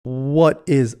What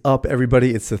is up,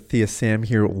 everybody? It's Sathya Sam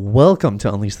here. Welcome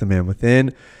to Unleash the Man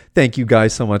Within. Thank you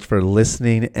guys so much for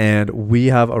listening. And we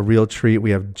have a real treat.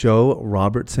 We have Joe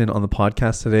Robertson on the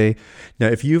podcast today. Now,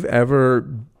 if you've ever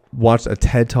watched a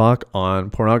TED Talk on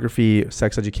pornography,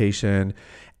 sex education,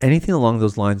 anything along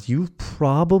those lines, you've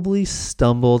probably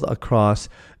stumbled across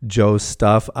Joe's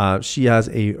stuff. She has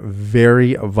a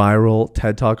very viral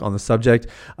TED Talk on the subject.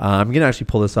 I'm gonna actually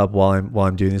pull this up while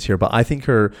I'm doing this here, but I think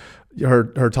her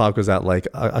talk was at like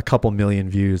a couple million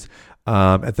views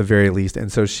at the very least,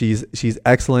 and so she's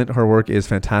excellent. Her work is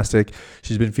fantastic.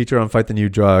 She's been featured on Fight the New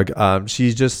Drug.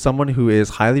 She's just someone who is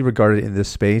highly regarded in this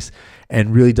space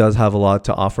and really does have a lot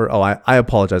to offer. Oh, I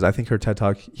apologize. I think her TED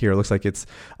Talk here looks like it's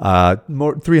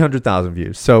more 300,000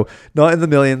 views, so not in the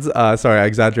millions. Sorry, I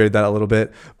exaggerated that a little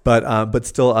bit, but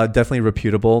still definitely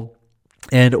reputable.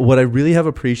 And what I really have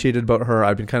appreciated about her,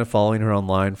 I've been kind of following her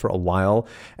online for a while.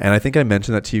 And I think I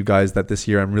mentioned that to you guys that this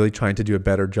year I'm really trying to do a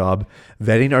better job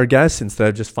vetting our guests instead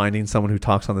of just finding someone who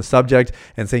talks on the subject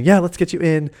and saying, yeah, let's get you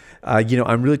in.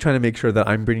 I'm really trying to make sure that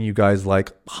I'm bringing you guys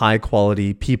like high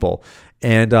quality people.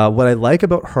 And what I like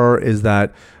about her is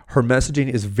that her messaging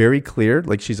is very clear.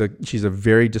 Like she's a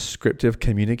very descriptive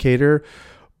communicator,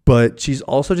 but she's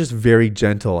also just very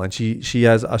gentle, and she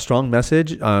has a strong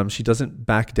message. She doesn't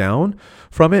back down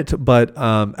from it, but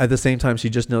at the same time, she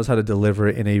just knows how to deliver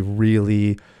it in a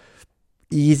really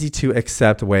easy to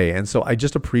accept way. And so I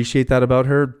just appreciate that about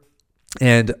her.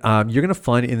 And you're going to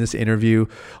find in this interview,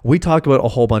 we talk about a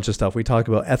whole bunch of stuff. We talk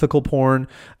about ethical porn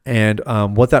and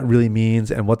what that really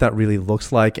means and what that really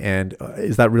looks like. And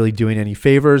is that really doing any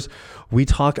favors? We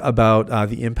talk about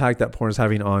the impact that porn is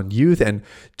having on youth and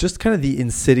just kind of the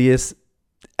insidious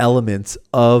elements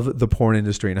of the porn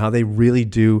industry and how they really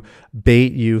do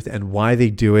bait youth and why they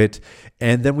do it.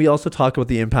 And then we also talk about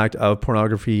the impact of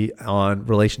pornography on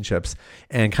relationships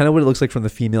and kind of what it looks like from the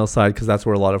female side, because that's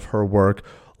where a lot of her work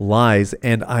lies.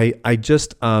 And I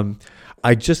just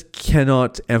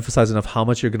cannot emphasize enough how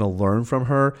much you're going to learn from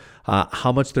her,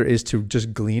 how much there is to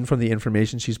just glean from the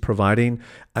information she's providing.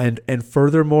 And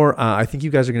furthermore, I think you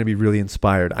guys are going to be really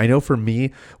inspired. I know for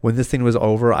me, when this thing was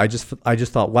over, I just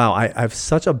thought, wow, I have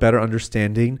such a better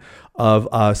understanding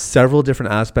of several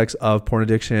different aspects of porn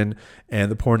addiction and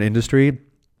the porn industry.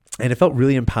 And it felt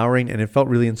really empowering and it felt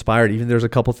really inspired. Even there's a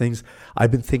couple things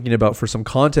I've been thinking about for some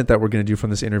content that we're going to do from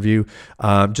this interview,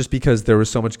 just because there was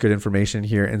so much good information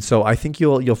here. And so I think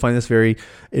you'll find this very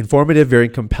informative, very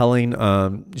compelling.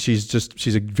 She's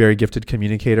a very gifted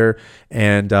communicator,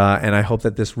 and I hope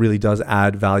that this really does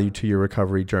add value to your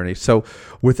recovery journey. So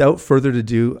without further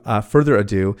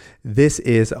ado, this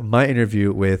is my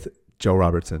interview with Joe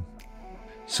Robertson.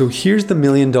 So here's the $1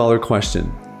 million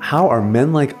question. How are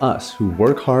men like us who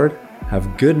work hard,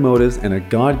 have good motives, and a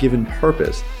God-given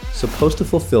purpose supposed to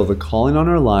fulfill the calling on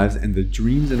our lives and the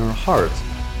dreams in our hearts,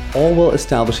 all while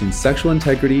establishing sexual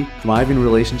integrity, thriving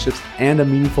relationships, and a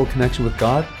meaningful connection with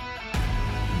God?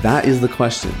 That is the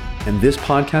question, and this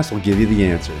podcast will give you the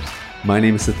answers. My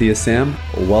name is Sathya Sam.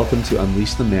 Welcome to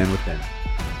Unleash the Man Within.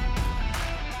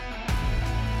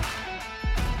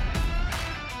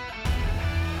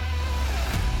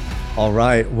 All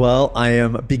right. Well, I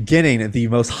am beginning the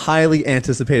most highly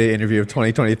anticipated interview of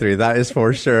 2023. That is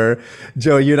for sure.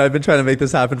 Joe, you and I have been trying to make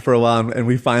this happen for a while, and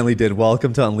we finally did.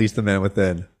 Welcome to Unleash the Man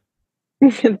Within.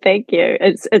 Thank you.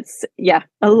 It's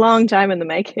a long time in the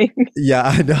making. Yeah,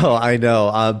 I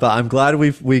know. But I'm glad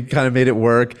we kind of made it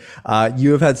work.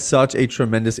 You have had such a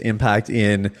tremendous impact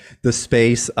in the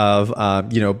space of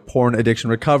porn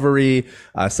addiction recovery,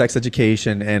 sex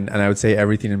education, and I would say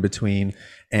everything in between.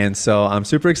 And so I'm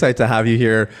super excited to have you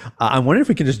here. I'm wondering if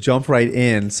we can just jump right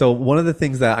in. So one of the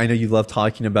things that I know you love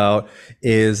talking about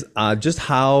is just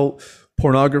how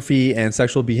pornography and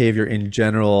sexual behavior in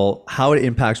general, how it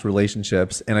impacts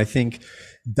relationships. And I think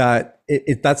that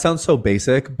that sounds so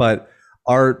basic, but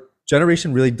our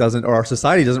generation really doesn't, or our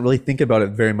society doesn't really think about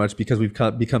it very much because we've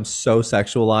become so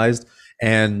sexualized.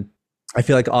 And I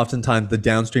feel like oftentimes the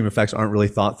downstream effects aren't really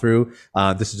thought through.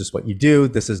 This is just what you do.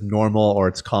 This is normal, or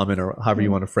it's common, or however you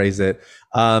want to phrase it.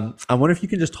 I wonder if you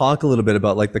can just talk a little bit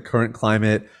about like the current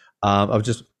climate of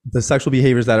just the sexual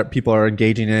behaviors that people are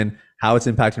engaging in, how it's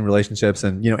impacting relationships,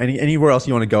 and anywhere else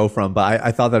you want to go from. But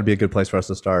I thought that'd be a good place for us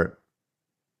to start.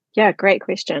 Yeah, great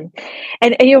question.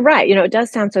 And you're right. It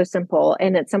does sound so simple,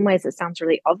 and in some ways it sounds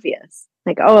really obvious.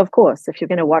 Like, oh, of course, if you're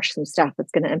going to watch some stuff,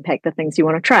 it's going to impact the things you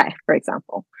want to try, for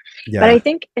example. Yeah. But I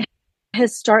think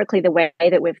historically, the way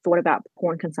that we've thought about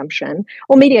porn consumption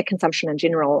or media consumption in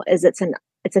general is it's an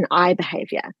I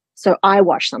behavior. So I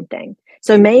watch something.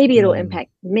 So maybe it'll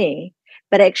impact me,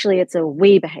 but actually it's a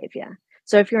we behavior.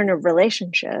 So if you're in a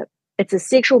relationship, it's a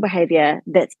sexual behavior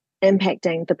that's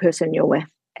impacting the person you're with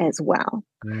as well.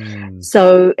 Mm.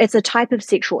 So it's a type of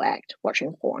sexual act,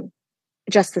 watching porn,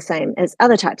 just the same as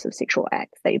other types of sexual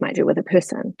acts that you might do with a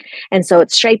person. And so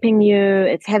it's shaping you,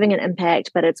 it's having an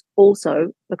impact, but it's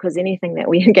also, because anything that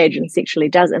we engage in sexually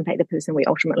does impact the person we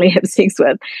ultimately have sex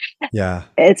with. Yeah.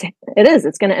 It's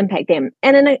going to impact them,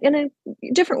 and in a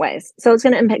different ways. So it's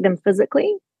going to impact them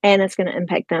physically, and it's going to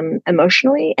impact them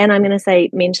emotionally, and I'm going to say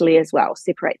mentally as well.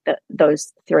 Separate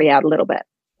those three out a little bit.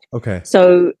 Okay.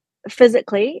 So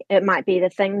physically, it might be the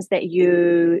things that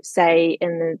you say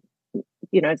in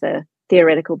the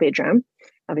theoretical bedroom.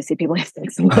 Obviously, people have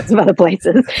sex in lots of other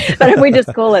places, but if we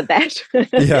just call it that.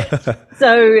 Yeah.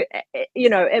 So,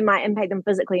 it might impact them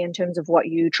physically in terms of what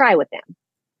you try with them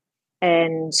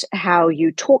and how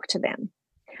you talk to them,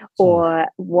 or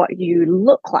what you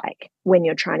look like when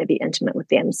you're trying to be intimate with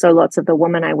them. So lots of the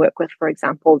women I work with, for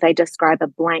example, they describe a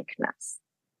blankness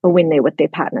when they're with their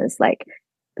partners, like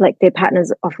their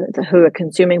partners often who are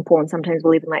consuming porn sometimes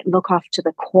will even look off to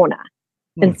the corner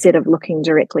instead of looking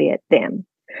directly at them.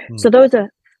 So those are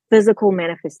physical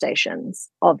manifestations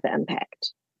of the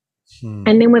impact.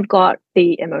 And then we've got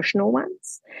the emotional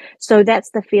ones. So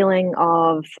that's the feeling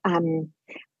of,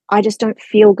 I just don't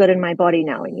feel good in my body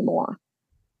now anymore.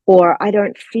 Or I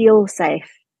don't feel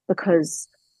safe because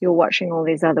you're watching all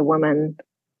these other women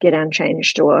get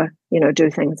unchanged or,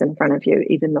 do things in front of you,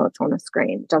 even though it's on a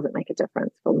screen. It doesn't make a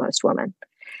difference for most women.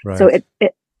 Right. So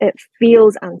it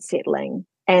feels unsettling,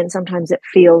 and sometimes it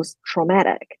feels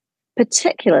traumatic,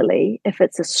 particularly if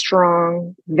it's a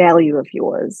strong value of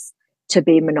yours to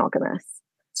be monogamous.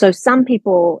 So some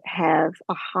people have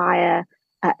a higher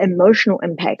emotional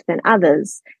impact than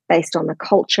others based on the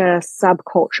culture,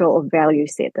 subculture, or value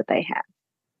set that they have.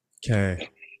 Okay.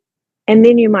 And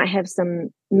then you might have some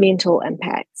mental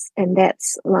impacts, and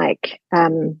that's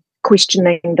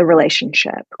questioning the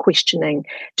relationship, questioning,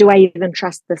 do I even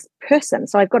trust this person?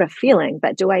 So I've got a feeling,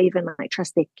 but do I even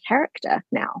trust their character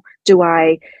now? Do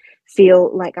I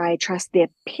feel like I trust their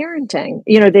parenting?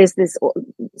 There's this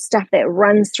stuff that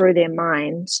runs through their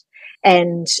mind,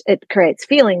 and it creates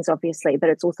feelings, obviously, but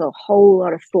it's also a whole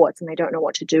lot of thoughts, and they don't know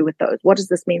what to do with those. What does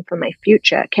this mean for my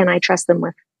future? Can I trust them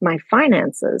with my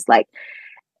finances?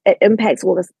 It impacts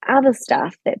all this other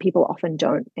stuff that people often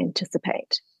don't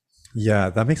anticipate.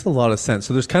 Yeah, that makes a lot of sense.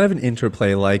 So there's kind of an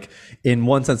interplay. In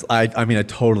one sense, I mean, I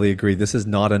totally agree. This is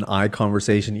not an I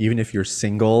conversation. Even if you're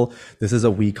single, this is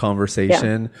a we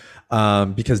conversation,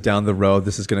 because down the road,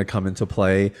 this is going to come into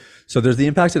play. So there's the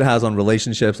impact it has on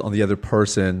relationships, on the other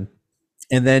person.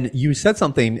 And then you said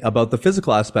something about the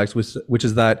physical aspects, which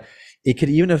is that it could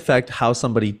even affect how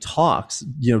somebody talks,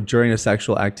 during a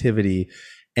sexual activity.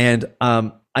 And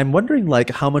I'm wondering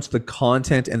how much the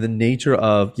content and the nature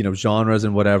of, genres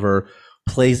and whatever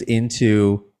plays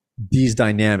into these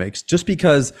dynamics, just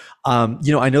because, I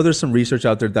know there's some research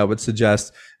out there that would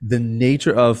suggest the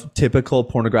nature of typical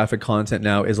pornographic content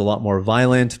now is a lot more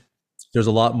violent. There's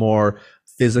a lot more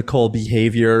physical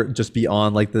behavior just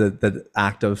beyond the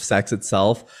act of sex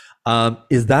itself.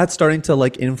 Is that starting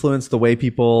to influence the way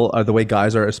people or the way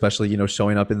guys are, especially,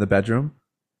 showing up in the bedroom?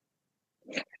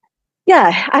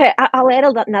 Yeah, I'll add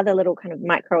another little kind of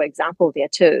micro example there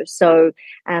too. So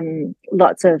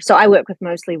so I work with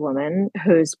mostly women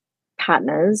whose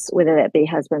partners, whether that be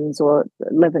husbands or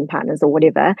live-in partners or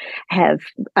whatever, have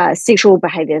sexual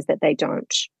behaviors that they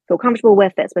don't feel comfortable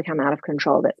with, that's become out of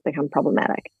control, that's become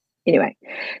problematic. Anyway,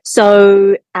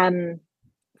 so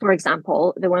for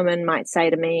example, the woman might say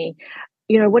to me,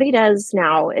 what he does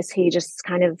now is he just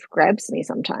kind of grabs me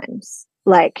sometimes.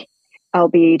 I'll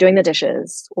be doing the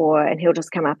dishes and he'll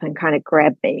just come up and kind of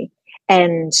grab me,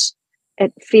 and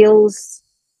it feels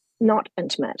not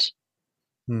intimate.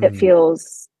 It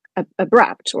feels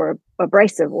abrupt or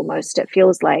abrasive almost. It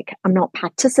feels like I'm not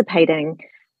participating.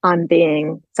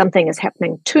 Something is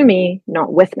happening to me,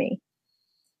 not with me.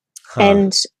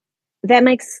 And that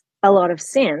makes a lot of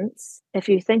sense if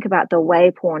you think about the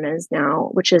way porn is now,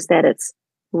 which is that it's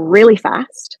really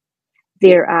fast.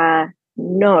 There are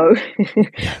no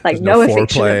no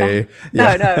affectionate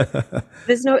no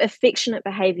there's no affectionate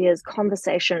behaviors,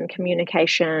 conversation,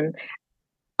 communication,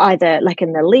 either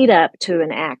in the lead up to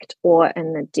an act or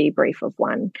in the debrief of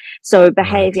one. So sexual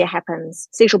behavior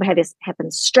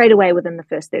happens straight away within the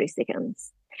first 30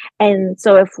 seconds. And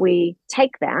so if we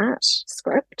take that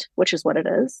script, which is what it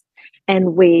is,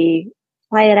 and we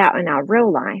play it out in our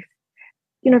real life,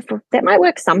 that might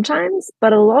work sometimes,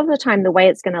 but a lot of the time the way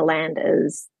it's going to land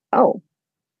is, oh,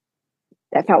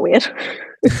 that felt weird.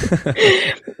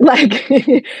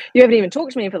 You haven't even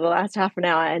talked to me for the last half an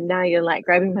hour, and now you're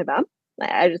grabbing my bum.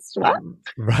 Like, I just, what?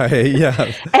 Right.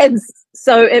 Yeah. And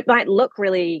so it might look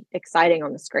really exciting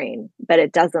on the screen, but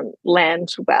it doesn't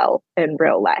land well in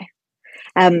real life.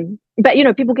 But,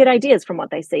 people get ideas from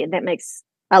what they see, and that makes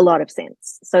a lot of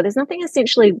sense. So there's nothing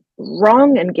essentially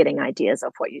wrong in getting ideas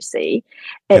of what you see.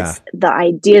 Yeah. It's the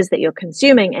ideas that you're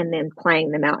consuming and then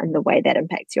playing them out in the way that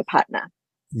impacts your partner.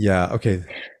 Yeah. Okay.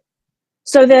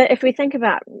 So if we think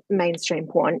about mainstream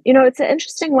porn, it's an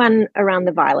interesting one around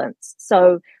the violence.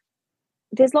 So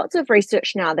there's lots of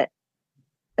research now that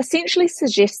essentially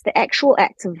suggests the actual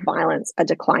acts of violence are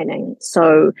declining.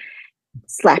 So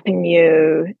slapping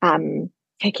you,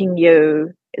 kicking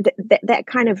you, that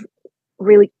kind of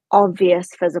really obvious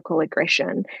physical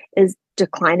aggression is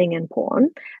declining in porn.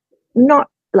 Not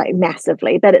like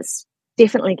massively, but it's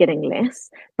definitely getting less.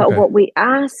 But Okay. what we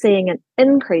are seeing an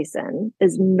increase in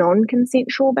is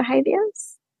non-consensual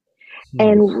behaviors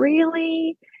and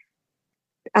really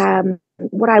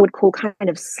what I would call kind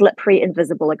of slippery,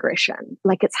 invisible aggression.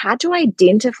 Like it's hard to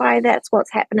identify that's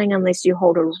what's happening unless you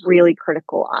hold a really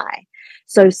critical eye.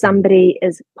 So somebody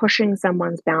is pushing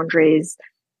someone's boundaries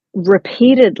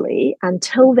repeatedly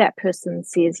until that person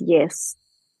says, yes,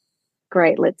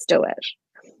 great, let's do it.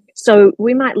 So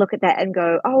we might look at that and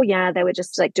go, oh yeah, they were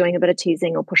just like doing a bit of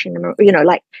teasing or pushing them,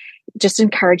 like just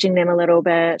encouraging them a little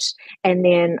bit. And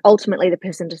then ultimately the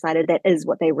person decided that is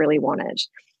what they really wanted.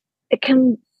 It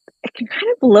can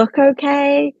kind of look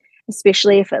okay,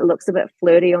 especially if it looks a bit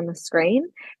flirty on the screen.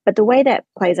 But the way that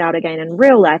plays out again in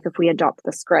real life, if we adopt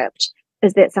the script,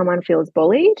 is that someone feels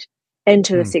bullied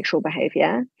into the sexual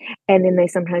behavior. And then they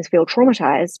sometimes feel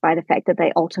traumatized by the fact that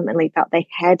they ultimately felt they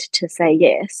had to say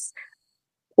yes,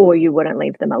 or you wouldn't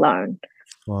leave them alone.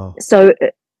 Wow. So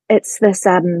it's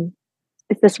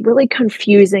this really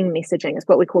confusing messaging. It's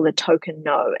what we call the token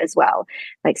no as well.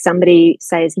 Like somebody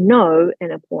says no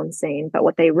in a porn scene, but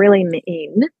what they really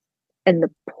mean in the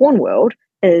porn world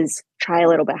is try a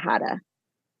little bit harder.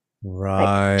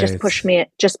 Right. Like just push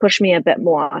me a bit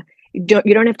more. You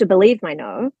don't have to believe my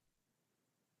no.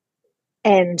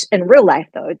 And in real life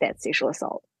though, that's sexual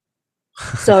assault.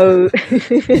 So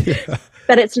Yeah.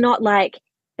 but it's not like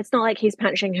he's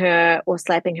punching her or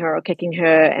slapping her or kicking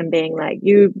her and being like,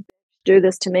 you do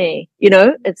this to me.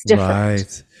 It's different.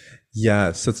 Right.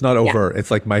 Yeah. So it's not overt.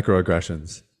 It's like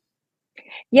microaggressions.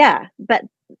 Yeah. But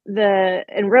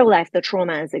in real life, the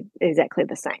trauma is exactly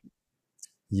the same.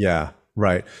 Yeah.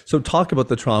 Right. So talk about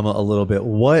the trauma a little bit.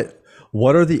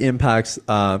 What are the impacts?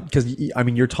 Because I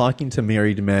mean, you're talking to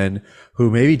married men who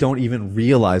maybe don't even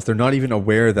realize, they're not even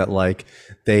aware that like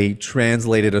they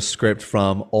translated a script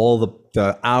from all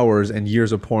the hours and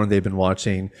years of porn they've been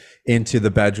watching into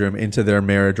the bedroom, into their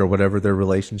marriage or whatever their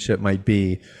relationship might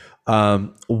be.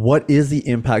 What is the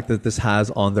impact that this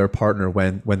has on their partner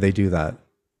when they do that?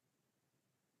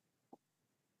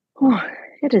 Oh,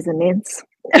 it is immense.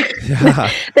 Yeah,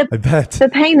 I bet. The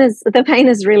pain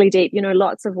is really deep.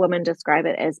 Lots of women describe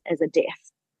it as a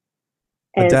death,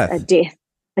 A as death.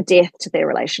 a death to their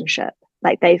relationship.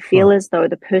 Like they feel as though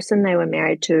the person they were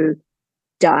married to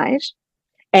died,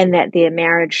 and that their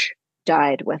marriage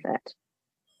died with it,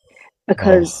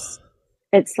 because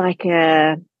it's like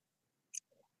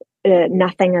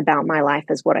nothing about my life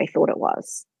is what I thought it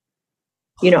was.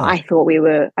 I thought we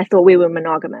were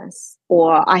monogamous,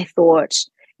 or I thought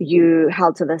you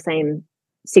held to the same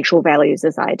sexual values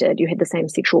as I did. You had the same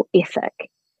sexual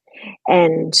ethic.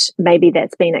 And maybe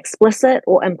that's been explicit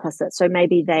or implicit. So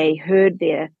maybe they heard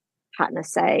their partner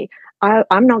say,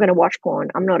 I'm not going to watch porn.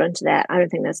 I'm not into that. I don't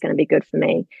think that's going to be good for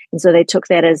me. And so they took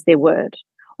that as their word.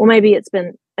 Or maybe it's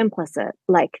been implicit,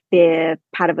 like they're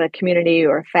part of a community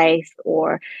or a faith,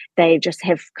 or they just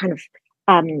have kind of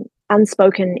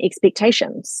unspoken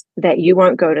expectations that you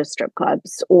won't go to strip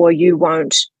clubs, or you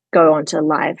won't go onto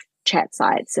live chat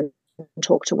sites and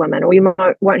talk to women, or you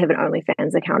won't have an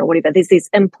OnlyFans account or whatever. There's this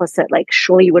implicit, like,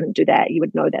 surely you wouldn't do that. You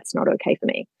would know that's not okay for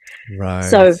me. Right.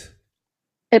 So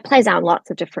it plays out in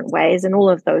lots of different ways, and all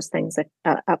of those things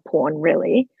are porn,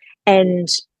 really. And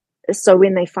so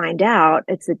when they find out,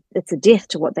 it's a death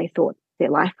to what they thought their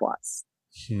life was.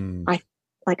 I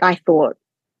thought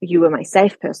you were my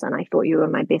safe person. I thought you were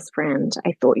my best friend.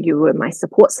 I thought you were my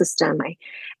support system.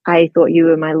 I thought you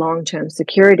were my long-term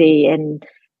security, and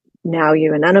now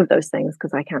you are none of those things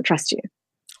because I can't trust you.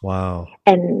 Wow.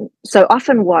 And so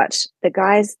often what the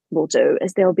guys will do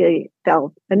is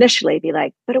they'll initially be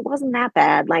like, but it wasn't that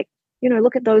bad. Like,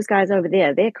 look at those guys over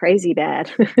there. They're crazy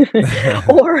bad.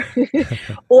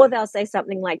 or they'll say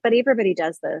something like, but everybody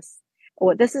does this,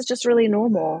 or this is just really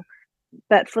normal.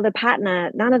 But for the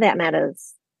partner, none of that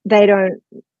matters. They don't,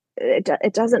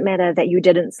 it doesn't matter that you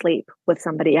didn't sleep with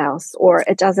somebody else, or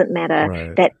it doesn't matter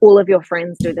Right. that all of your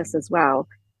friends do this as well.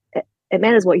 It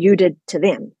matters what you did to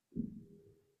them.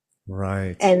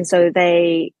 Right. And so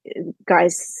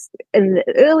guys in the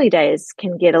early days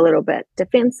can get a little bit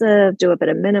defensive, do a bit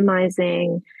of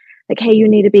minimizing, like, hey, you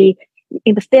need to be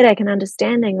empathetic and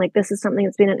understanding, like this is something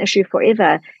that's been an issue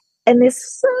forever. And there's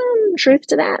some truth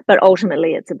to that, but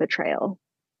ultimately it's a betrayal.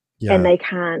 Yeah. And they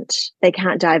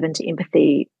can't dive into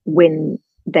empathy when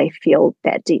they feel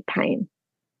that deep pain.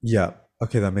 Yeah.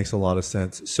 Okay, that makes a lot of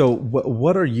sense. So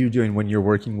what are you doing when you're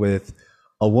working with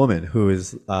a woman who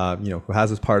is, who has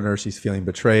this partner, she's feeling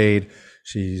betrayed,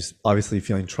 she's obviously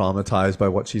feeling traumatized by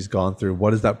what she's gone through?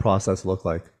 What does that process look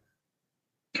like?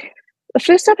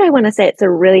 First up, I want to say it's a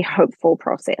really hopeful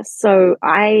process. So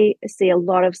I see a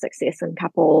lot of success in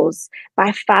couples.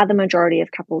 By far, the majority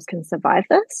of couples can survive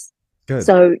this. Good.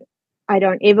 So I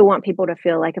don't ever want people to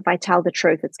feel like if I tell the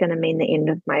truth, it's going to mean the end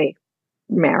of my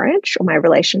marriage or my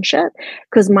relationship,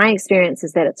 because my experience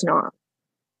is that it's not.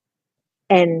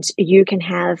 And you can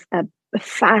have a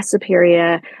far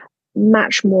superior,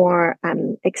 much more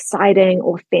exciting,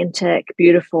 authentic,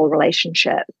 beautiful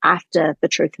relationship after the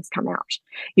truth has come out.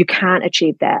 You can't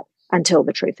achieve that until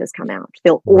the truth has come out.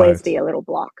 There'll always be a little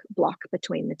block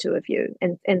between the two of you.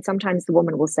 And sometimes the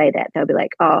woman will say that. They'll be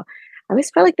like, oh, I always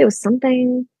felt like there was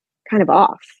something kind of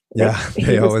off. Yeah,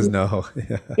 they always know.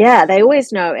 Yeah, they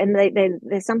always know. And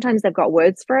they sometimes they've got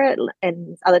words for it.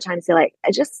 And other times they're like,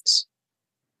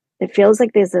 it feels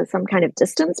like there's some kind of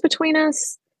distance between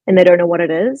us and they don't know what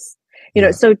it is. You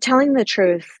know, so telling the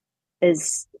truth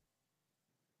is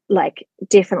like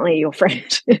definitely your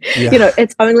friend. You know,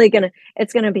 it's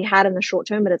gonna be hard in the short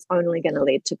term, but it's only gonna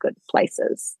lead to good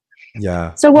places.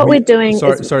 Yeah. So what we're doing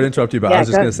sorry to interrupt you, but I was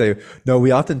just going to say, no,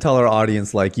 we often tell our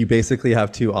audience, like, you basically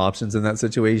have two options in that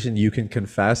situation. You can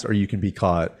confess or you can be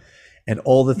caught. And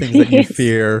all the things that you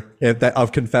fear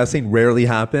of confessing rarely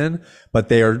happen, but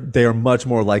they are much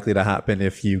more likely to happen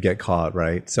if you get caught,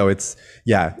 right? So it's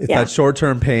that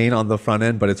short-term pain on the front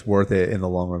end, but it's worth it in the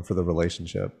long run for the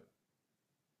relationship.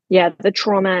 Yeah, the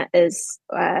trauma is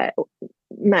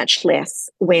much less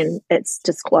when it's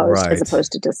disclosed as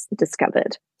opposed to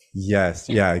discovered. Yes.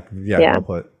 Yeah. Well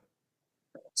put.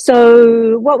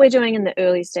 So what we're doing in the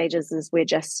early stages is we're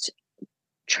just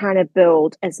trying to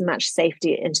build as much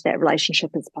safety into that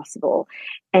relationship as possible.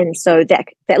 And so that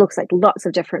looks like lots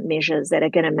of different measures that are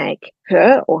going to make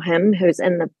her or him who's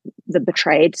in the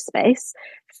betrayed space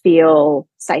feel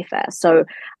safer. So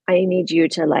I need you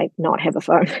to like not have a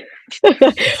phone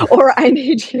or I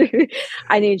need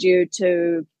you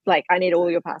to like, I need all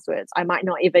your passwords. I might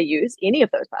not ever use any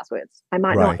of those passwords. I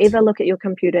might not ever look at your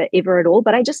computer ever at all,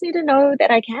 but I just need to know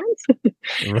that I can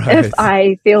if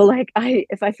I feel like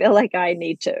I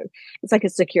need to. It's like a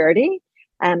security.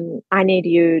 I need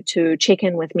you to check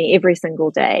in with me every single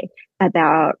day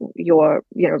about your,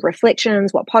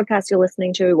 reflections, what podcasts you're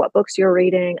listening to, what books you're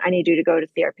reading. I need you to go to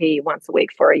therapy once a week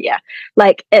for a year.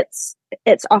 Like it's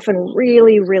often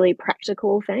really, really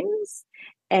practical things.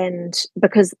 And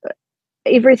because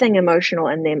everything emotional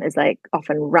in them is like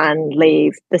often run,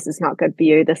 leave, this is not good for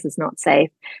you, this is not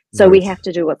safe. So we have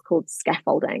to do what's called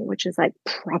scaffolding, which is like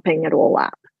propping it all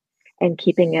up and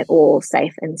keeping it all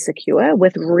safe and secure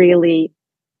with really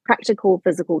practical,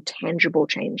 physical, tangible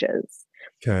changes.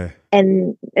 Okay.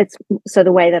 And it's so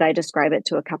the way that I describe it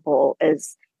to a couple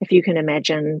is if you can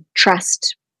imagine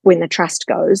trust, when the trust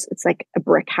goes, it's like a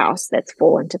brick house that's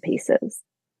fallen to pieces.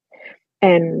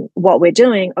 And what we're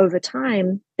doing over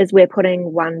time is we're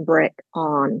putting one brick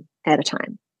on at a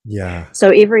time. Yeah. So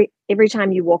every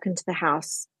time you walk into the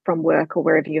house from work or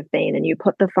wherever you've been and you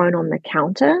put the phone on the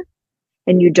counter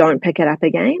and you don't pick it up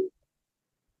again,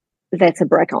 that's a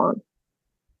brick on.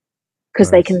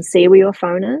 Because they can see where your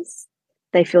phone is.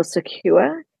 They feel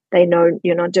secure. They know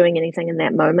you're not doing anything in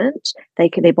that moment.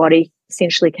 Their body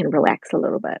essentially can relax a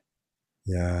little bit.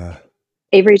 Yeah.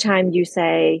 Every time you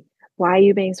say, why are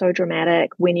you being so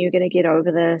dramatic? When are you going to get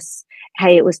over this?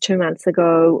 Hey, it was 2 months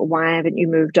ago. Why haven't you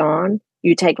moved on?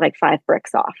 You take like 5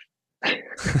 bricks off.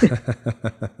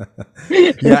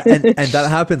 Yeah. And that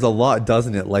happens a lot,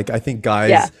 doesn't it? Like, I think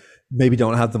guys maybe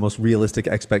don't have the most realistic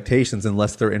expectations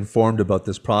unless they're informed about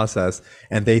this process.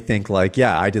 And they think like,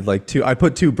 I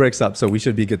put 2 bricks up, so we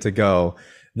should be good to go.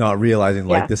 Not realizing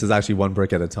like this is actually 1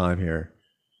 brick at a time here.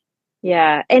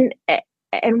 Yeah. And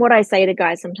what I say to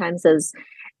guys sometimes is,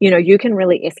 you can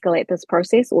really escalate this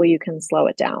process or you can slow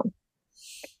it down.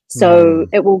 So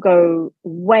it will go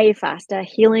way faster.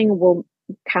 Healing will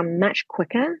come much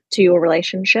quicker to your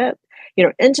relationship.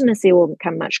 Intimacy will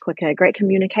come much quicker. Great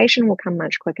communication will come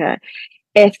much quicker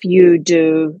if you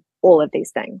do all of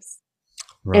these things.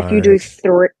 Right. If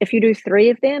you do three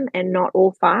of them and not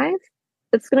all five,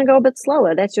 it's going to go a bit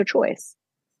slower. That's your choice.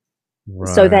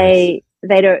 So Right.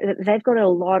 they've got a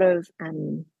lot of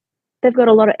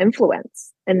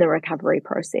influence in the recovery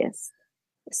process.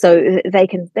 So they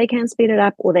can speed it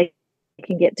up, or they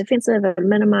can get defensive or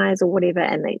minimize or whatever,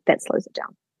 and that slows it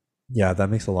down. Yeah, that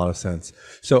makes a lot of sense.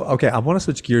 So, okay, I want to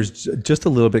switch gears just a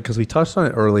little bit because we touched on it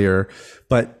earlier,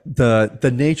 but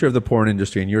the nature of the porn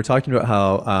industry, and you were talking about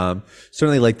how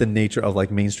certainly like the nature of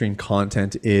like mainstream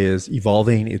content is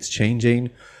evolving, it's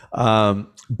changing.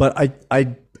 But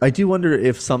I do wonder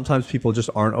if sometimes people just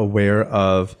aren't aware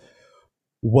of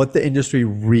what the industry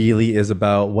really is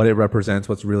about, what it represents,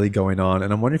 what's really going on.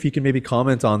 And I'm wondering if you can maybe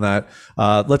comment on that.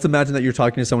 Let's imagine that you're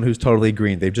talking to someone who's totally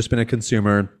green. They've just been a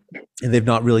consumer and they've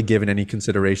not really given any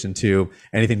consideration to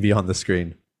anything beyond the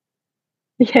screen.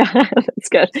 Yeah, that's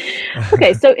good.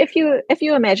 Okay, so if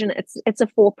you imagine it's a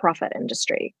for-profit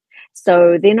industry.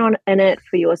 So they're not in it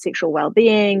for your sexual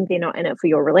well-being, they're not in it for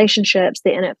your relationships,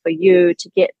 they're in it for you to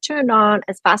get turned on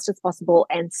as fast as possible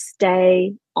and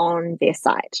stay on their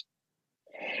site.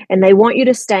 And they want you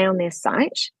to stay on their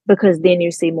site because then you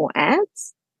see more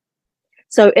ads.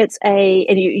 So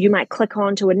and you might click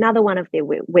on to another one of their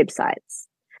websites.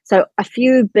 So if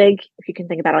you can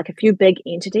think about it, like a few big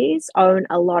entities own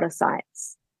a lot of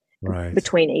sites Right.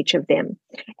 between each of them.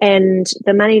 And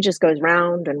the money just goes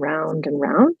round and round and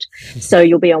round. So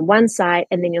you'll be on one site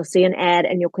and then you'll see an ad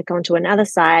and you'll click onto another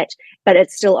site, but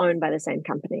it's still owned by the same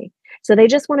company. So they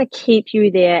just want to keep you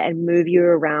there and move you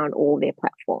around all their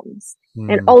platforms.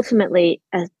 And Hmm. ultimately,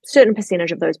 a certain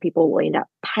percentage of those people will end up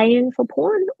paying for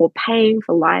porn or paying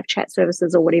for live chat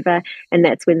services or whatever. And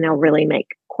that's when they'll really make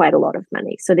quite a lot of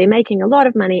money. So they're making a lot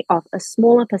of money off a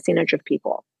smaller percentage of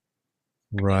people.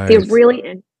 They're Right.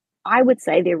 really, I would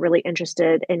say they're really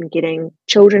interested in getting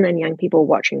children and young people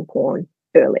watching porn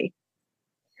early.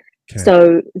 Okay.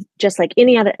 So just like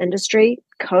any other industry,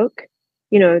 Coke,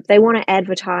 they want to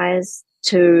advertise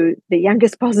to the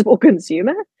youngest possible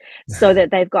consumer so that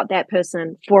they've got that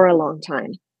person for a long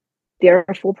time. They're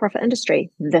a for-profit industry.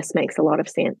 This makes a lot of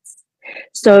sense.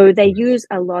 So they use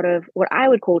a lot of what I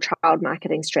would call child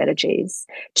marketing strategies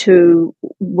to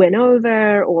win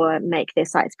over or make their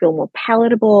sites feel more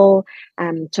palatable,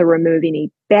 to remove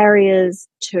any barriers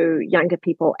to younger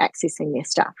people accessing their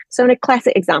stuff. So a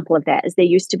classic example of that is there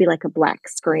used to be like a black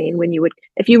screen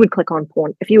if you would click on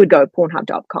porn, if you would go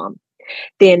pornhub.com,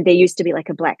 then there used to be like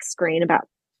a black screen about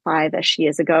 5-ish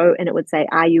years ago, and it would say,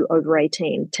 "Are you over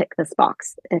 18? Tick this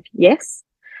box if yes."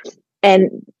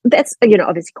 And that's,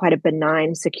 obviously quite a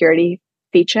benign security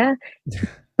feature.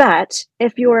 But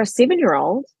if you're a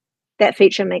 7-year-old, that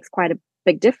feature makes quite a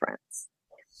big difference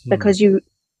Hmm. because you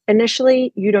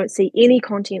don't see any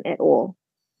content at all.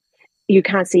 You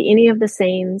can't see any of the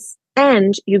scenes,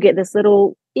 and you get this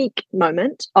little eek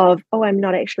moment of, oh, I'm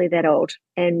not actually that old,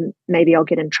 and maybe I'll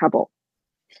get in trouble.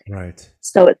 Right.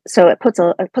 So it puts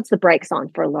the brakes on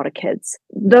for a lot of kids.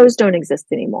 Those don't exist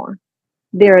anymore.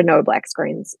 There are no black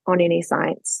screens on any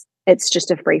sites. It's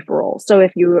just a free for all. So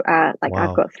if you like, Wow.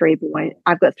 I've got three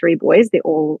boys. They're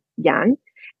all young,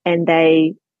 and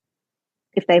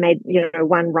if they made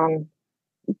one wrong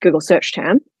Google search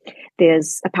term,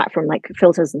 there's, apart from like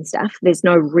filters and stuff, there's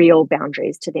no real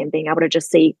boundaries to them being able to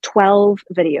just see 12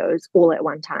 videos all at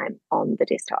one time on the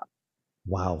desktop.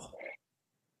 Wow.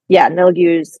 Yeah, and they'll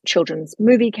use children's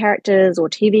movie characters or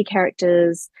TV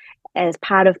characters as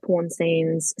part of porn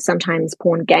scenes, sometimes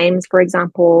porn games, for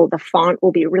example. The font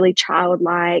will be really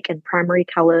childlike and primary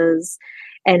colors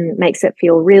and makes it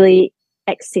feel really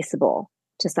accessible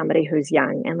to somebody who's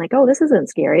young and like, oh, this isn't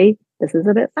scary. This is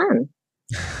a bit fun.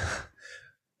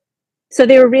 So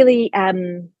they're a really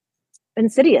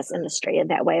insidious industry in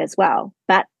that way as well,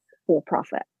 but for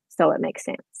profit. So it makes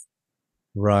sense.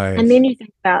 And Right. then you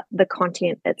think about the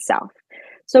content itself.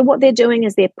 So what they're doing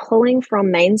is they're pulling from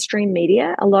mainstream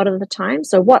media a lot of the time.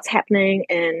 So what's happening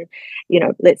in,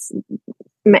 let's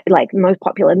like most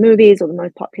popular movies or the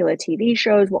most popular TV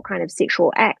shows, what kind of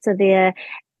sexual acts are there?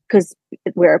 Because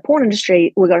we're a porn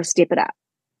industry, we've got to step it up.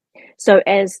 So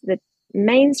as the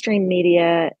mainstream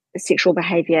media sexual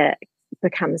behavior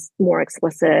becomes more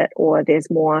explicit or there's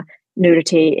more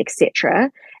nudity,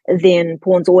 etc., then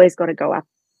porn's always got to go up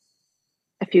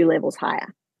a few levels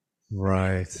higher.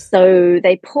 Right. So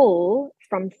they pull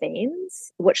from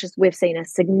themes, which is we've seen a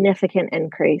significant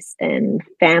increase in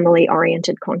family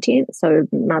oriented content. So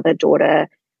mother, daughter,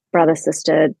 brother,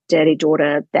 sister, daddy,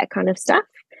 daughter, that kind of stuff.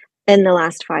 In the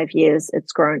last 5 years,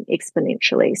 it's grown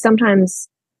exponentially. Sometimes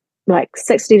like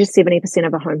 60 to 70%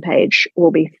 of a homepage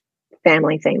will be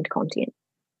family themed content.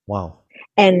 Wow.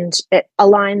 And it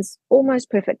aligns almost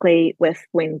perfectly with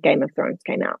when Game of Thrones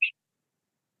came out.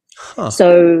 Huh.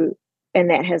 So, and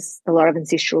that has a lot of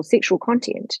ancestral sexual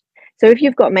content. So if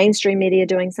you've got mainstream media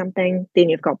doing something, then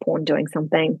you've got porn doing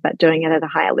something, but doing it at a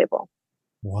higher level.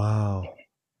 Wow.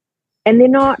 And they're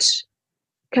not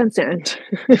concerned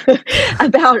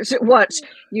about what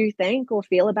you think or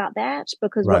feel about that,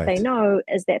 because what they Right. know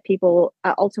is that people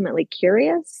are ultimately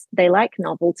curious, they like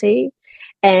novelty,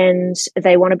 and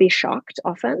they want to be shocked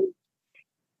often.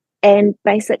 And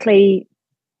basically,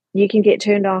 you can get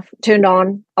turned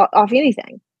on off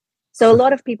anything. So a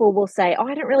lot of people will say, "Oh,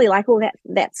 I don't really like all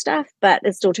that stuff, but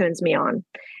it still turns me on,"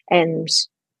 and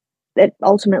it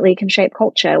ultimately can shape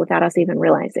culture without us even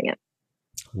realizing it.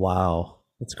 Wow.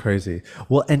 That's crazy.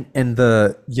 Well, and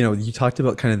the, you talked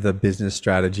about kind of the business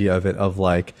strategy of it, of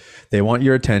like they want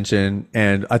your attention,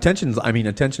 and attention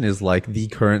is like the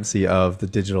currency of the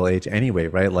digital age anyway,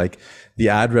 right? Like the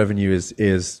ad revenue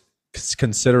is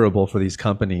considerable for these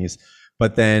companies,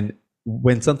 but then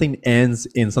when something ends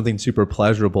in something super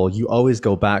pleasurable, you always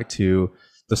go back to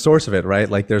the source of it,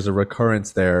 right? Like there's a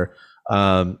recurrence there.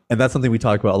 And that's something we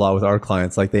talk about a lot with our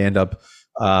clients. Like they end up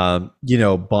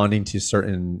bonding to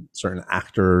certain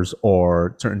actors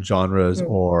or certain genres, Mm.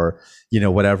 or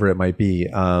whatever it might be.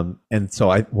 And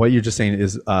so what you're just saying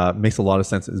is makes a lot of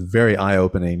sense. It's very eye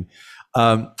opening.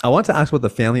 I want to ask about the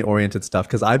family oriented stuff,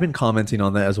 because I've been commenting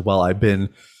on that as well. I've been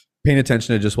paying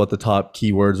attention to just what the top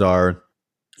keywords are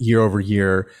year over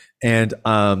year, and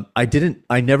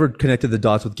I never connected the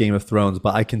dots with Game of Thrones,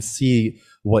 but I can see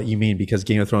what you mean, because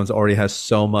Game of Thrones already has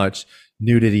so much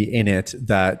nudity in it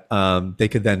that they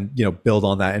could then build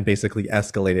on that and basically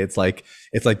escalate it. It's like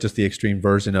just the extreme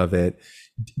version of it.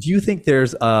 Do you think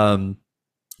there's a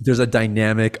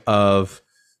dynamic of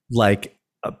like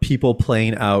people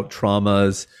playing out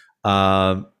traumas,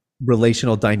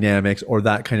 relational dynamics, or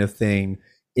that kind of thing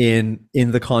in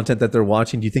the content that they're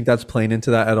watching? Do you think that's playing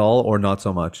into that at all, or not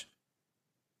so much?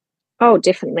 Oh,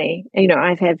 definitely.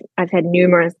 I've had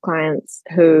numerous clients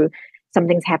who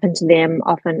something's happened to them,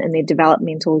 often in their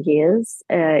developmental years,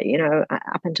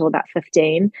 up until about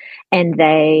 15, and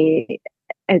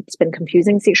it's been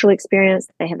confusing sexual experience.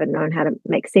 They haven't known how to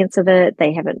make sense of it.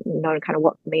 They haven't known kind of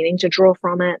what meaning to draw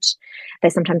from it. They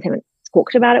sometimes haven't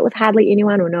talked about it with hardly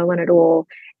anyone or no one at all.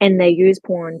 And they use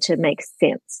porn to make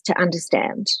sense, to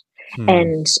understand. Hmm.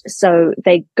 And so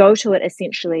they go to it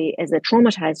essentially as a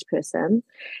traumatized person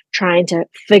trying to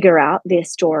figure out their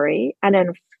story. And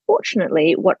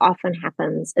unfortunately, what often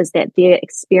happens is that their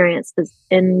experience is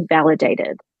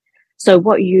invalidated. So,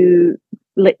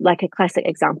 like a classic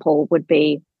example would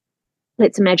be,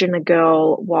 let's imagine a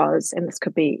girl was, and this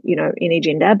could be, any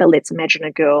gender, but let's imagine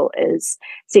a girl is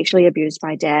sexually abused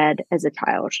by dad as a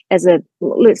child,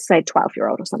 let's say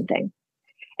 12-year-old or something.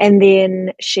 And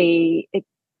then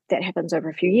that happens over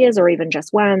a few years, or even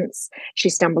just once. She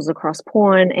stumbles across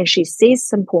porn and she sees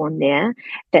some porn there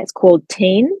that's called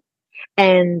teen.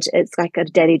 And it's like a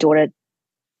daddy daughter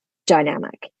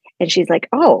dynamic. And she's like,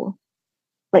 oh,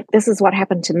 like this is what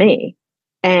happened to me.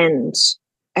 And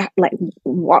like,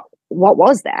 what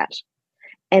was that?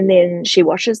 And then she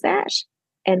watches that.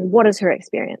 And what is her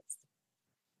experience?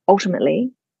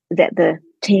 Ultimately, that the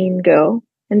teen girl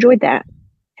enjoyed that,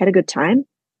 had a good time,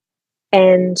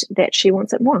 and that she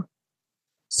wants it more.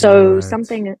 So Right.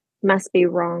 something must be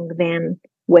wrong then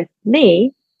with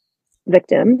me,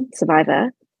 victim,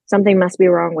 survivor. Something must be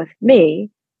wrong with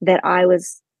me, that I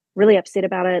was really upset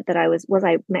about it, that I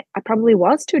probably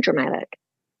was too dramatic.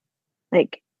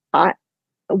 Like, I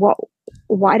what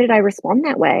why did I respond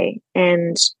that way?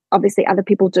 And obviously other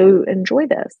people do enjoy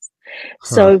this.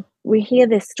 Huh. So we hear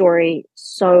this story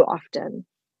so often.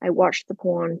 I watched the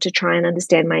porn to try and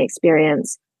understand my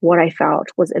experience. What I felt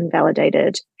was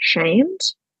invalidated, shamed,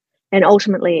 and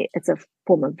ultimately it's a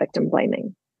form of victim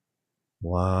blaming.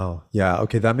 Wow. Yeah.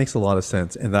 Okay. That makes a lot of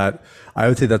sense. And that, I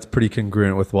would say that's pretty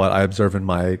congruent with what I observe in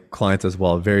my clients as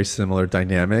well. Very similar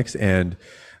dynamics, and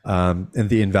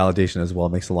the invalidation as well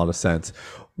makes a lot of sense.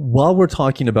 While we're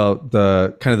talking about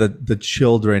the kind of the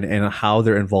children and how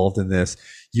they're involved in this,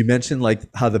 you mentioned like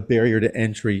how the barrier to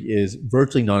entry is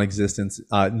virtually non-existent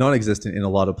in a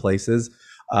lot of places.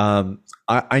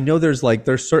 I know there's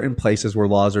certain places where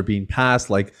laws are being passed,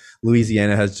 like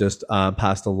Louisiana has just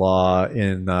passed a law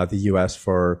in the U.S.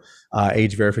 for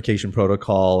age verification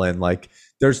protocol, and like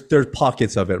there's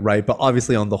pockets of it, right? But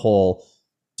obviously, on the whole,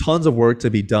 tons of work to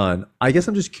be done. I guess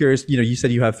I'm just curious. You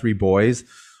said you have three boys.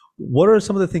 What are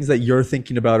some of the things that you're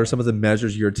thinking about, or some of the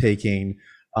measures you're taking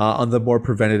on the more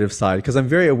preventative side? Because I'm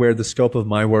very aware the scope of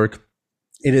my work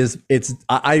It is. It's.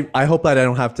 I hope that I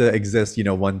don't have to exist.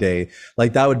 One day.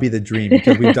 Like that would be the dream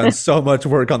because we've done so much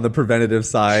work on the preventative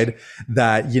side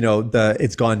that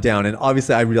it's gone down. And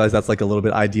obviously, I realize that's like a little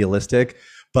bit idealistic,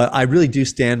 but I really do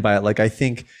stand by it. Like I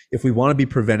think if we want to be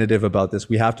preventative about this,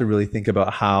 we have to really think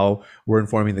about how we're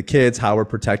informing the kids, how we're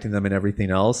protecting them, and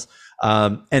everything else.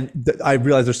 I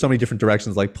realize there's so many different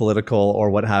directions, like political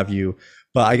or what have you.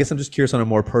 But I guess I'm just curious on a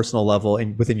more personal level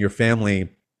and within your family.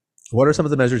 What are some of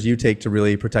the measures you take to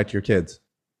really protect your kids?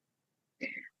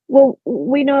 Well,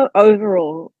 we know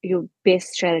overall your best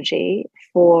strategy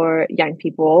for young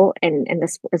people, and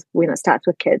this is when it starts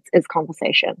with kids, is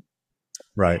conversation.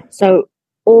 Right. So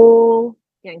all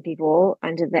young people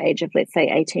under the age of, let's say,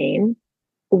 18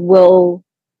 will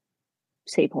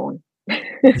see porn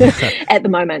at the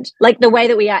moment, like the way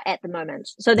that we are at the moment.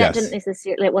 So that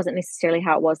it wasn't necessarily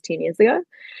how it was 10 years ago.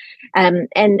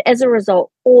 And as a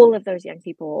result, all of those young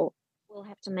people will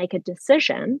have to make a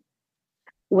decision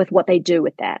with what they do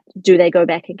with that. Do they go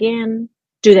back again?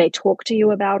 Do they talk to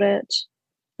you about it?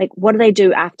 Like, what do they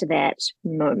do after that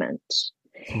moment?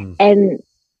 And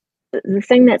the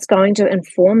thing that's going to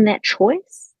inform that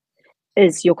choice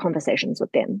is your conversations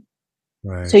with them.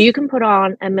 Right. So you can put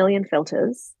on a million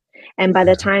filters, and by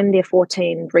the time they're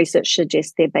 14, research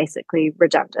suggests they're basically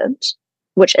redundant,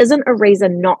 which isn't a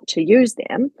reason not to use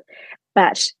them,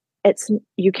 but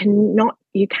you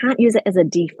can't use it as a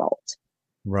default.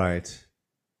 Right.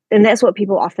 And that's what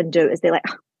people often do is they're like,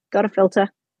 oh, got a filter.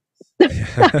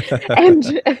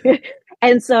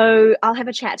 and so I'll have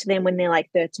a chat to them when they're like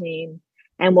 13,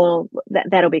 and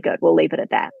that'll be good. We'll leave it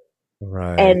at that.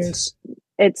 Right. And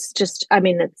it's just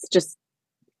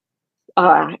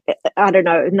I don't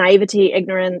know, naivety,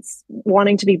 ignorance,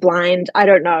 wanting to be blind. I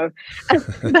don't know,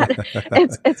 but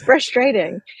it's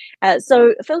frustrating.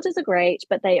 So filters are great,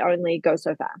 but they only go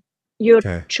so far. Your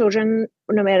children,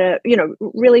 no matter,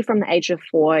 really from the age of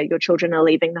 4, your children are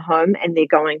leaving the home and they're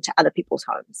going to other people's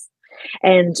homes.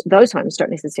 And those homes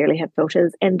don't necessarily have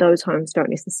filters, and those homes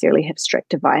don't necessarily have strict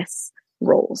device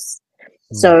rules.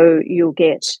 So you'll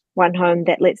get one home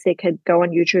that lets their kid go on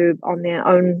YouTube on their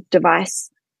own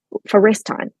device for rest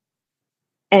time.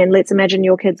 And let's imagine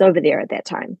your kid's over there at that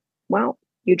time. Well,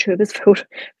 YouTube is filled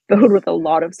with a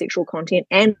lot of sexual content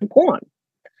and porn.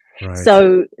 Right.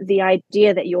 So the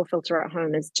idea that your filter at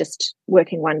home is just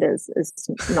working wonders is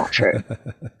not true.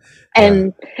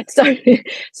 And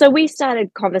so we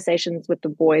started conversations with the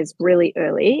boys really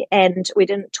early, and we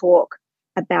didn't talk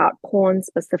about porn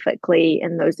specifically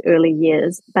in those early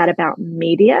years, but about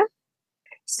media.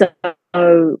 So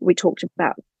we talked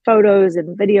about photos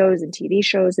and videos and TV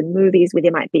shows and movies where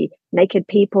there might be naked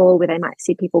people, where they might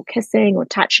see people kissing or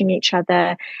touching each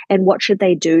other, and what should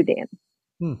they do then?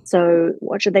 So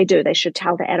what should they do? They should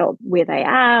tell the adult where they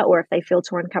are, or if they feel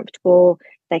too uncomfortable,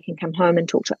 they can come home and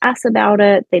talk to us about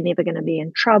it. They're never going to be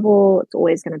in trouble. It's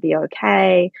always going to be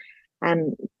okay.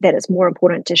 And that it's more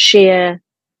important to share,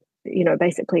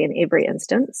 basically in every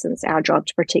instance, since our job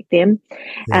to protect them.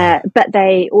 But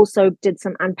they also did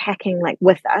some unpacking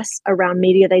with us around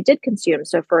media they did consume.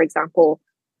 So for example,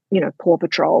 Paw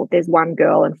Patrol, there's one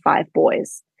girl and 5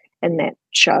 boys in that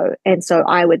show. And so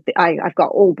I've got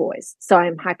all boys. So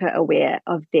I'm hyper aware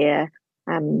of their,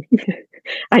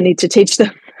 I need to teach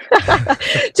them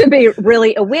to be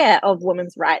really aware of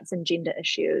women's rights and gender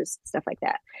issues, stuff like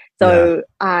that. So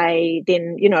I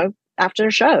then, after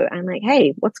a show, I'm like,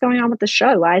 hey, what's going on with the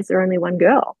show? Why is there only one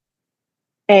girl?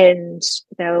 And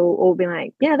they'll all be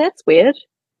like, yeah, that's weird.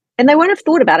 And they won't have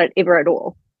thought about it ever at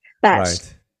all.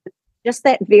 But just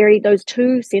those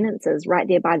 2 sentences right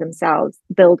there by themselves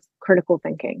build critical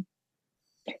thinking.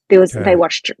 They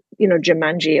watched,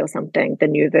 Jumanji or something, the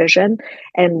new version,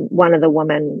 and one of the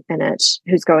women in it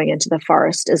who's going into the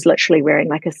forest is literally wearing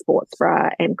like a sports bra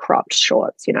and cropped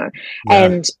shorts,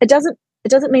 and it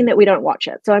doesn't mean that we don't watch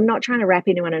it. So I'm not trying to wrap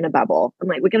anyone in a bubble. I'm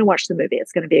like, we're going to watch the movie.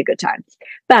 It's going to be a good time.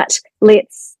 But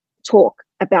let's talk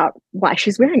about why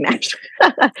she's wearing that.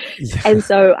 And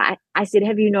so I said,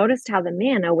 have you noticed how the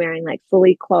men are wearing like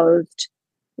fully clothed,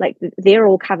 like they're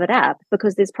all covered up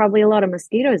because there's probably a lot of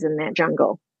mosquitoes in that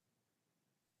jungle.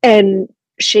 And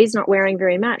she's not wearing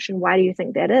very much. And why do you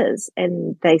think that is?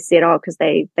 And they said, oh, because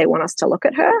they want us to look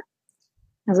at her. I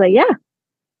was like, yeah.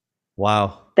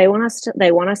 Wow. They want us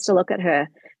to look at her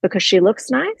because she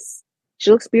looks nice. She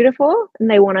looks beautiful,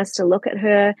 and they want us to look at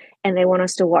her, and they want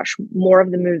us to watch more of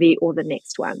the movie or the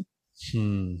next one.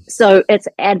 So it's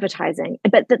advertising.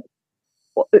 But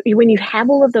when you have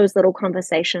all of those little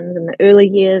conversations in the early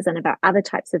years and about other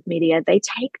types of media, they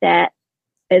take that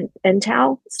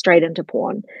intel straight into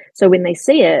porn. So when they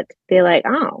see it, they're like,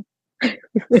 oh,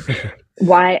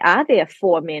 Why are there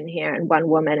 4 men here and 1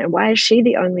 woman? And why is she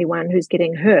the only one who's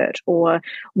getting hurt? Or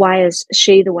why is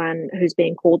she the one who's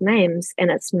being called names and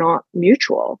it's not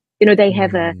mutual? They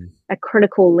have a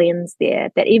critical lens there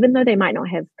that even though they might not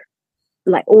have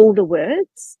like all the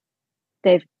words,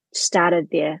 they've started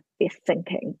their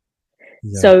thinking.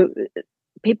 Yeah. So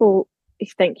people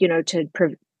think,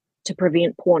 to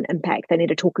prevent porn impact, they need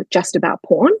to talk just about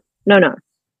porn. No.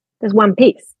 There's one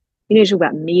piece. You need to talk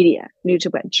about media. You need to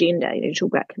talk about gender. You need to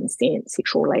talk about consent,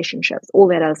 sexual relationships, all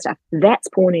that other stuff. That's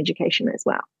porn education as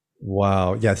well.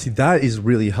 Wow. Yeah. See, that is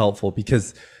really helpful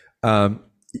because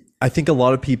I think a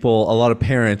lot of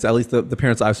parents, at least the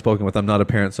parents I've spoken with, I'm not a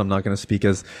parent, so I'm not going to speak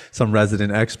as some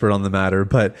resident expert on the matter.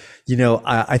 But,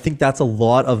 I think that's a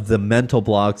lot of the mental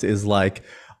blocks is like,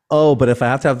 oh, but if I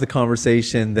have to have the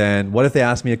conversation, then what if they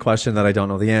ask me a question that I don't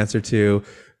know the answer to?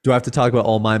 Do I have to talk about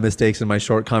all my mistakes and my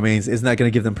shortcomings? Isn't that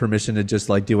going to give them permission to just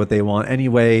like do what they want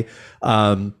anyway?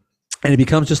 And it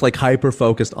becomes just like hyper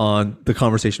focused on the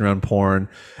conversation around porn,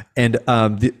 and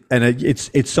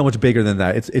it's so much bigger than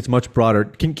that. It's much broader.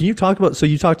 Can you talk about? So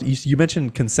you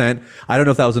mentioned consent. I don't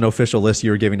know if that was an official list you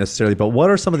were giving necessarily, but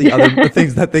what are some of the other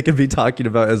things that they can be talking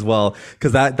about as well?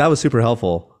 Because that was super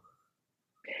helpful.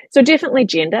 So definitely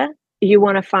gender. You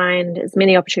want to find as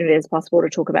many opportunities as possible to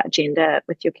talk about gender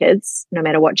with your kids, no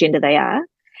matter what gender they are.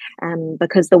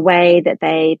 Because the way that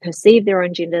they perceive their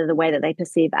own gender, the way that they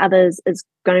perceive others is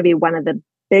going to be one of the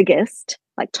biggest,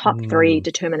 like top 3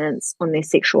 determinants on their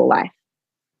sexual life.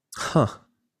 Huh.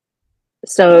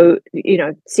 So,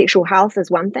 sexual health is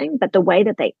one thing, but the way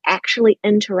that they actually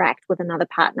interact with another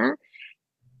partner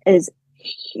is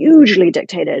hugely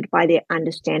dictated by their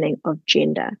understanding of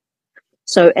gender.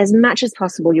 So as much as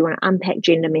possible, you want to unpack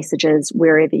gender messages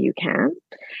wherever you can.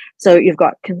 So you've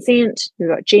got consent, you've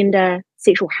got gender,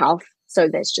 sexual health. So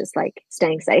that's just like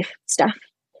staying safe stuff.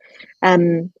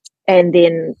 And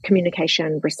then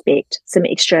communication, respect, some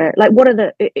extra, like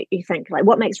you think, like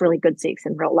what makes really good sex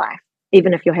in real life,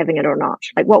 even if you're having it or not?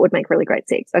 Like what would make really great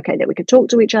sex? Okay, that we could talk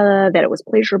to each other, that it was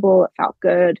pleasurable, it felt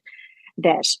good,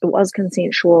 that it was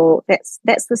consensual.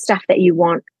 That's the stuff that you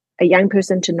want a young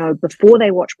person to know before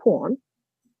they watch porn.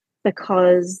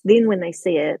 Because then when they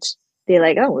see it, they're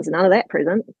like, oh, there's none of that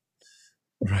present.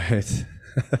 Right.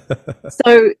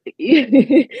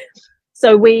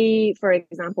 So we, for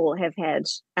example, have had,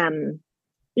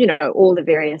 all the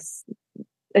various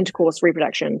intercourse,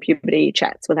 reproduction, puberty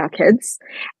chats with our kids.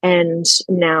 And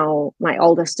now my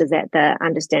oldest is at the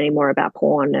understanding more about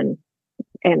porn and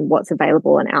what's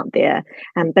available and out there.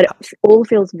 But it all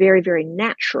feels very, very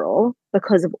natural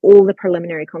because of all the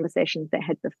preliminary conversations that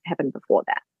had happened before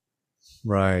that.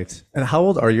 Right. And how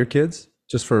old are your kids?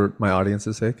 Just for my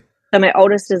audience's sake. So my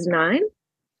oldest is 9.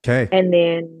 Okay. And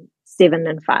then 7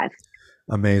 and 5.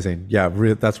 Amazing. Yeah,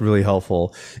 that's really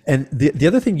helpful. And the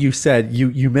other thing you said,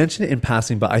 you mentioned it in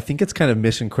passing, but I think it's kind of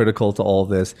mission critical to all of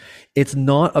this. It's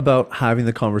not about having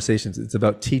the conversations. It's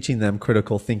about teaching them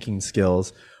critical thinking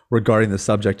skills regarding the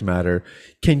subject matter.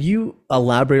 Can you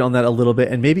elaborate on that a little bit?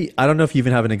 And maybe, I don't know if you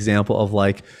even have an example of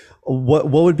like, what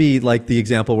would be like the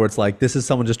example where it's like, this is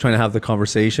someone just trying to have the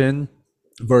conversation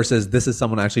versus this is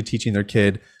someone actually teaching their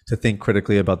kid to think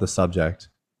critically about the subject?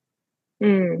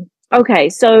 Okay,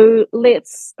 so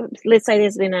let's say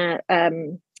there's been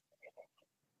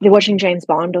they're watching James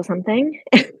Bond or something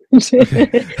as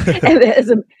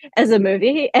a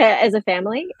movie, as a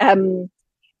family.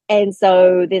 And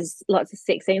so there's lots of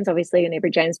sex scenes, obviously, in every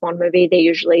James Bond movie. They're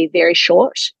usually very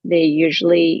short. They're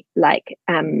usually like,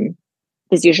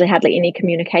 there's usually hardly any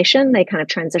communication. They kind of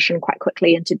transition quite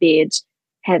quickly into bed,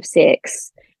 have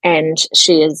sex, and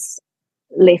she is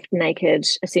left naked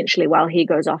essentially while he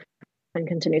goes off and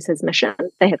continues his mission.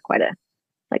 They have quite a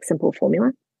simple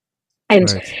formula.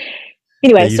 And right.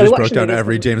 Anyway, yeah, you so just broke down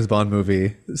every James Bond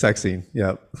movie sex scene.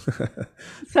 Yep.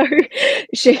 So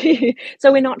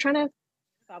we're not trying to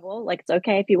bubble. Like, it's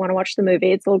okay if you want to watch the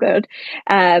movie, it's all good.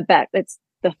 But it's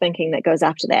the thinking that goes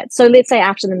after that. So let's say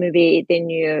after the movie, then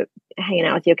you're hanging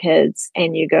out with your kids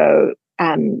and you go,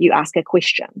 you ask a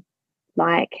question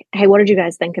like, hey, what did you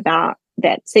guys think about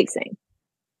that sex scene?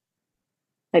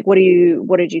 Like, what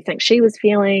did you think she was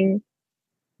feeling?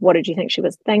 What did you think she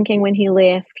was thinking when he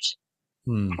left?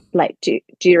 Like, do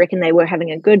you reckon they were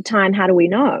having a good time? How do we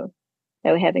know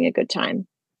they were having a good time?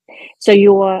 So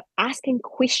you're asking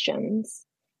questions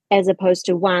as opposed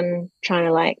to one, trying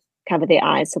to like cover their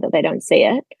eyes so that they don't see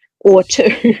it, or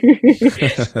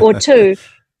two,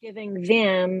 giving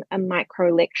them a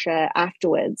micro lecture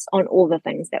afterwards on all the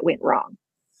things that went wrong.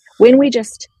 When we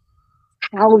just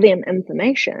tell them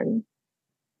information,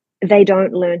 they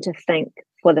don't learn to think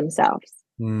for themselves.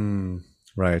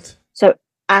 Right. So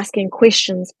asking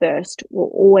questions first will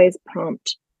always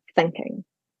prompt thinking.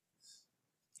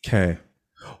 Okay.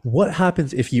 What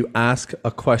happens if you ask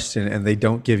a question and they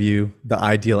don't give you the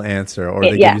ideal answer, or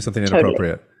they give Yeah, you something totally.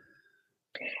 inappropriate?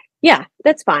 Yeah,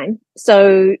 that's fine.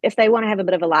 So if they want to have a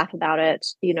bit of a laugh about it,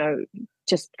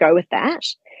 just go with that.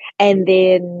 And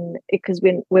then because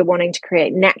we're wanting to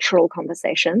create natural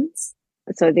conversations,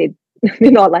 so they're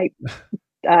not like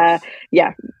uh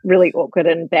really awkward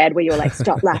and bad where you're like,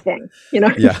 stop laughing.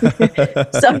 Yeah.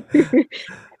 So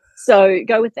so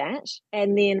go with that,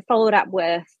 and then follow it up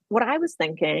with what I was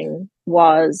thinking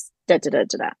was da da da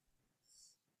da da.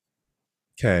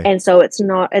 Okay. And so it's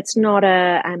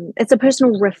a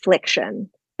personal reflection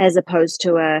as opposed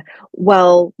to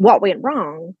what went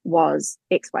wrong was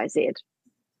XYZ.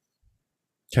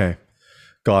 Okay.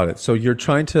 Got it. So you're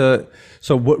trying to,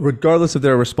 so what, regardless of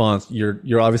their response,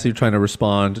 you're obviously trying to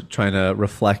respond, trying to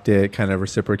reflect it, kind of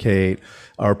reciprocate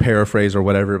or paraphrase or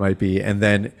whatever it might be. And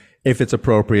then if it's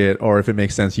appropriate or if it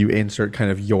makes sense, you insert kind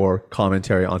of your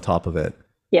commentary on top of it.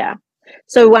 Yeah.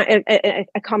 So a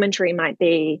commentary might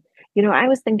be, I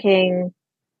was thinking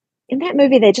in that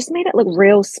movie, they just made it look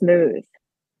real smooth.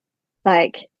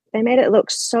 Like they made it look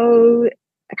so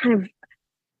kind of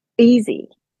easy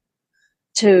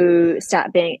to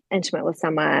start being intimate with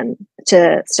someone,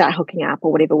 to start hooking up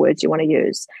or whatever words you want to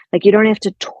use. Like you don't have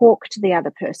to talk to the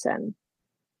other person,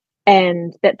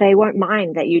 and that they won't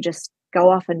mind that you just go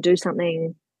off and do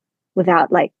something without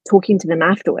like talking to them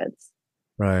afterwards.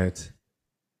 Right.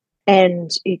 And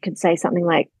you could say something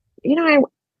like,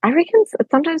 I reckon it's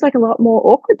sometimes like a lot more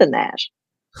awkward than that.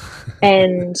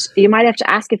 And you might have to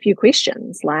ask a few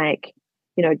questions like,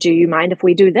 do you mind if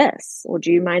we do this? Or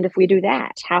do you mind if we do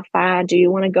that? How far do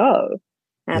you want to go?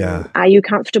 Yeah. Are you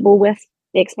comfortable with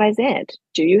XYZ?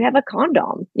 Do you have a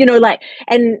condom?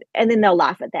 And then they'll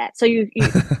laugh at that. So you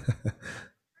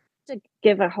to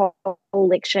give a whole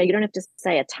lecture. You don't have to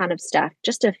say a ton of stuff,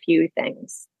 just a few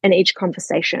things. And each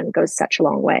conversation goes such a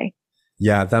long way.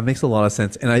 Yeah, that makes a lot of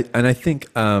sense. And I think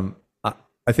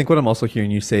I think what I'm also hearing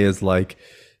you say is like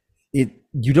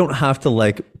you don't have to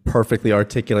like perfectly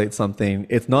articulate something.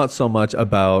 It's not so much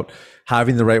about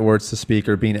having the right words to speak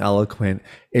or being eloquent.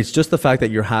 It's just the fact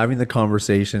that you're having the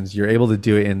conversations, you're able to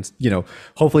do it in,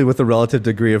 hopefully with a relative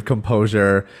degree of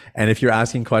composure. And if you're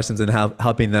asking questions and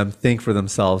helping them think for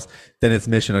themselves, then it's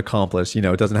mission accomplished.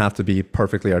 It doesn't have to be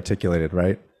perfectly articulated,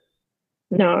 right?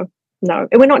 No. And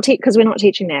we're not because we're not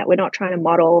teaching that. We're not trying to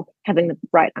model having the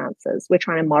right answers. We're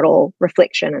trying to model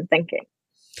reflection and thinking.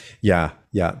 Yeah,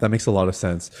 that makes a lot of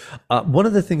sense. One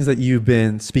of the things that you've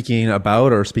been speaking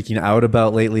about or speaking out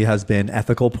about lately has been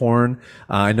ethical porn.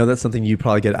 I know that's something you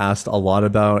probably get asked a lot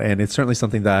about, and it's certainly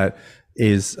something that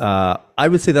is, I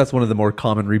would say that's one of the more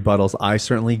common rebuttals I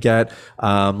certainly get.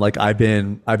 Like I've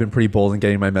been pretty bold in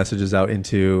getting my messages out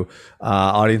into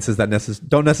audiences that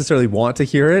don't necessarily want to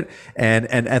hear it, and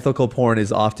ethical porn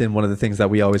is often one of the things that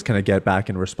we always kind of get back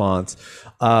in response.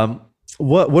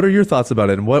 What are your thoughts about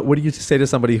it, and what do you say to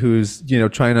somebody who's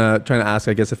trying to ask,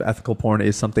 I guess, if ethical porn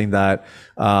is something that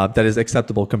that is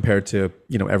acceptable compared to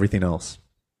everything else?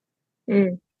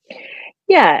 Mm.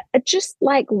 Yeah, just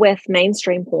like with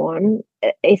mainstream porn,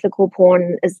 ethical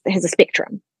porn has a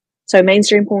spectrum. So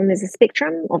mainstream porn, there's a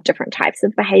spectrum of different types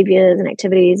of behaviors and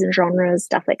activities and genres,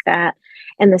 stuff like that.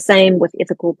 And the same with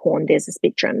ethical porn, there's a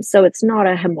spectrum. So it's not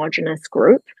a homogenous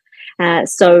group.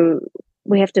 So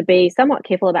we have to be somewhat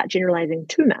careful about generalizing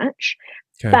too much.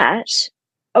 Okay. But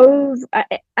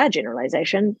a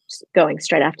generalization, going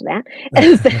straight after that,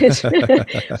 is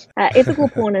that ethical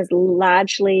porn is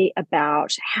largely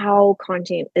about how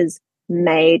content is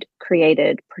made,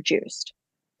 created, produced.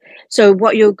 So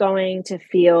what you're going to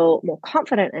feel more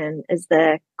confident in is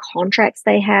the contracts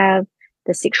they have,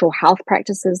 the sexual health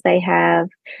practices they have,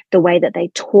 the way that they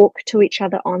talk to each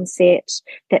other on set,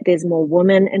 that there's more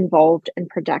women involved in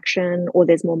production, or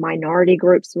there's more minority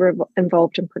groups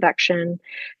involved in production.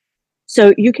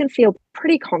 So you can feel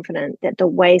pretty confident that the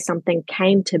way something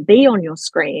came to be on your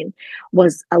screen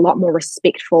was a lot more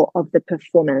respectful of the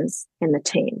performers and the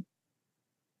team.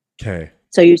 Okay.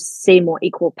 So you see more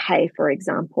equal pay, for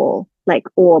example,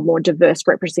 or more diverse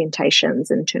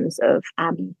representations in terms of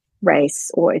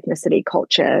race or ethnicity,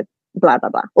 culture, blah, blah,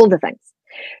 blah, all the things.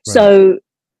 Right. So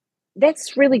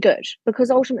that's really good,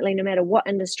 because ultimately, no matter what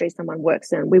industry someone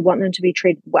works in, we want them to be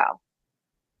treated well.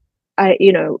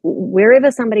 Wherever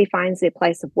somebody finds their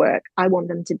place of work, I want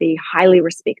them to be highly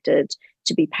respected,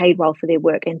 to be paid well for their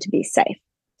work, and to be safe.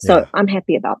 So I'm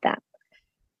happy about that.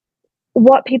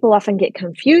 What people often get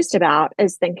confused about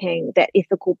is thinking that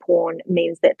ethical porn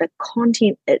means that the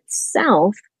content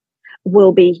itself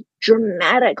will be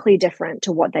dramatically different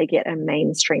to what they get in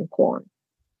mainstream porn.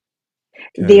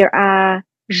 Okay. There are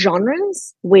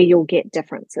genres where you'll get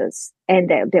differences, and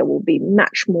there will be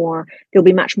much more, there'll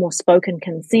be much more spoken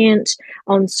consent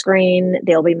on screen.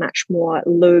 There'll be much more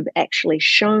lube actually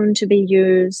shown to be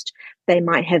used. They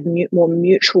might have more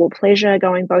mutual pleasure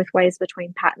going both ways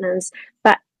between partners.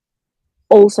 But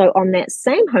also on that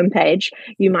same homepage,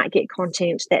 you might get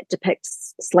content that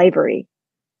depicts slavery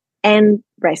and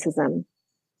racism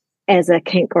as a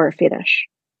kink or a fetish.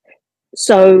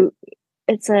 So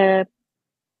it's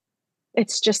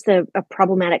just a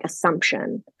problematic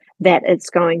assumption that it's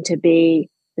going to be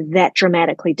that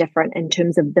dramatically different in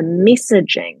terms of the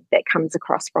messaging that comes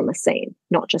across from a scene,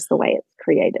 not just the way it's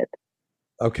created.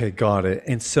 Okay, got it.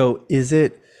 And so is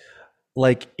it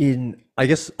like in I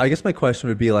guess my question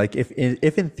would be like if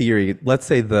in theory, let's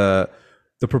say the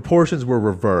proportions were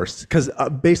reversed because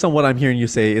based on what I'm hearing you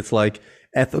say, it's like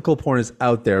ethical porn is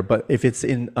out there, but if it's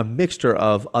in a mixture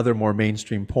of other more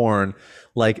mainstream porn,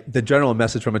 like the general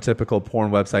message from a typical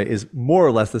porn website is more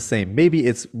or less the same. Maybe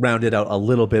it's rounded out a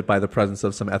little bit by the presence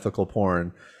of some ethical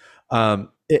porn. Am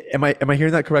I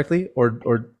hearing that correctly? Or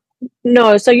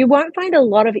No, so you won't find a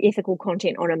lot of ethical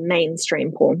content on a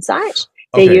mainstream porn site.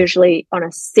 They're okay, usually on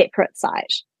a separate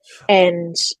site,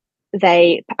 and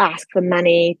they ask for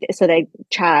money. So they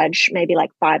charge maybe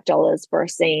like $5 for a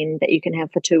scene that you can have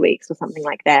for 2 weeks or something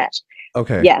like that.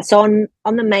 okay, Yeah. So on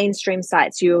the mainstream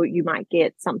sites, you might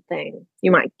get something.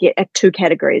 You might get two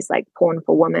categories like porn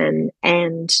for women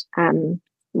and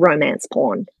romance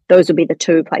porn. Those would be the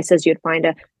two places you'd find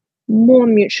a more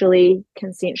mutually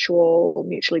consensual,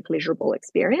 mutually pleasurable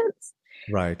experience.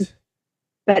 right.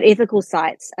 But ethical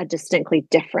sites are distinctly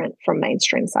different from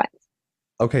mainstream sites.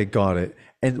 Okay, got it.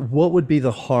 And what would be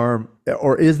the harm,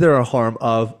 or is there a harm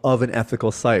of an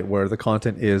ethical site where the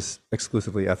content is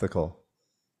exclusively ethical?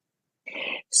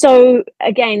 So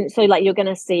again, so like you're going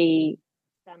to see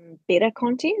some better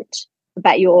content,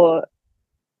 but you're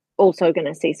also going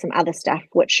to see some other stuff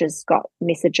which has got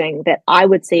messaging that I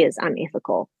would see as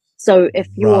unethical. So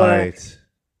Right.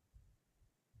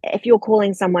 if you're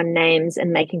calling someone names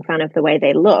and making fun of the way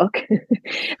they look,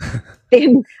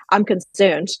 then I'm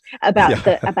concerned about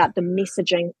Yeah. the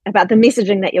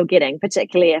messaging that you're getting,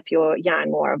 particularly if you're young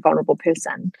or a vulnerable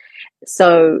person.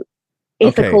 So Okay.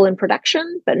 ethical in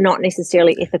production, but not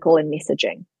necessarily ethical in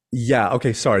messaging. Yeah,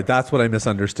 okay, sorry. That's what I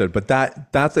misunderstood. But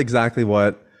that's exactly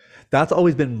what that's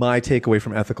always been my takeaway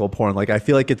from ethical porn. Like I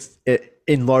feel like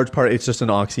in large part it's just an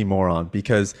oxymoron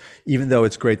because even though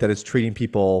it's great that it's treating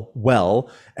people well,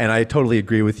 and I totally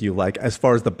agree with you, like as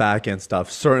far as the back end stuff,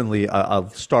 certainly a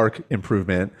stark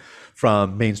improvement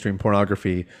from mainstream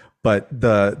pornography, but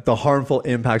the harmful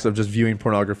impacts of just viewing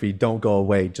pornography don't go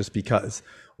away just because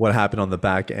what happened on the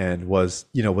back end was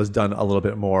done a little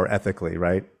bit more ethically,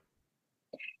 right?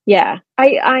 Yeah.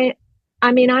 I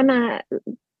mean, I'm a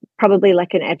probably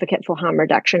like an advocate for harm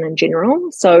reduction in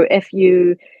general. So if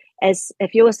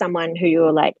you're someone who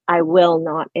you're like, I will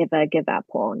not ever give up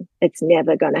porn, it's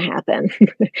never going to happen,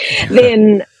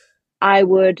 then I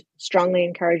would strongly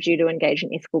encourage you to engage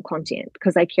in ethical content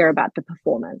because I care about the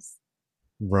performers.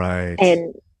 Right.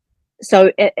 And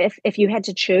so if you had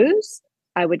to choose,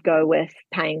 I would go with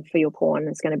paying for your porn.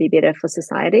 It's going to be better for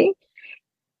society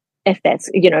if that's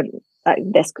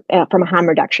from a harm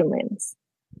reduction lens.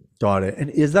 Got it. And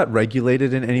is that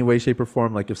regulated in any way, shape, or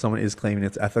form? Like if someone is claiming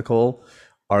it's ethical,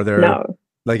 are there No,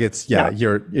 like it's yeah,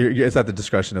 no, it's at the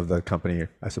discretion of the company,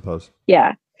 I suppose.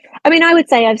 yeah. I mean, I would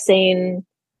say I was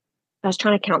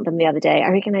trying to count them the other day. I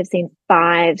reckon I've seen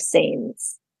 5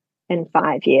 scenes in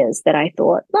 5 years that I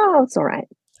thought, oh, it's all right.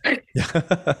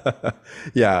 Yeah.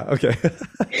 Yeah. Okay.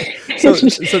 So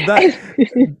that.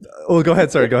 Oh, go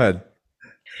ahead. Sorry. Go ahead.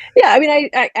 Yeah, I mean,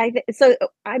 so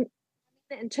I'm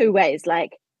in two ways.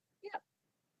 Like, yeah,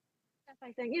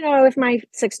 I think if my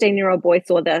 16-year-old boy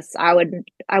saw this, I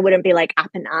wouldn't be like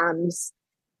up in arms.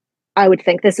 I would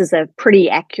think this is a pretty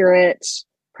accurate,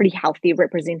 pretty healthy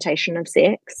representation of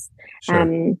sex. Sure.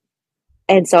 Um,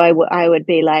 and so I would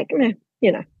be like, we're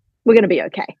going to be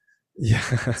okay. Yeah.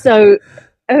 So,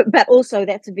 but also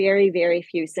that's very, very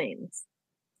few scenes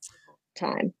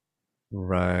time.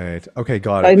 Right. Okay.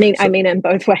 Got I it. mean, I So mean in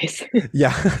both ways.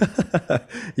 yeah.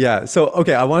 Yeah. So,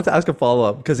 okay, I wanted to ask a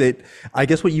follow-up because I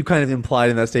guess what you kind of implied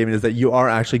in that statement is that you are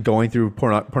actually going through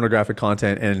pornographic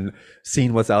content and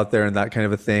seeing what's out there and that kind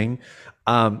of a thing.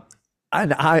 Um,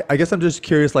 And I guess I'm just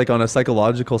curious, like on a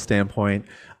psychological standpoint,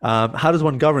 how does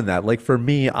one govern that? Like for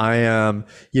me, I am,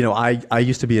 I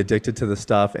used to be addicted to the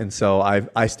stuff, and so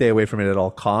I stay away from it at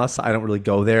all costs. I don't really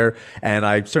go there, and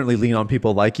I certainly lean on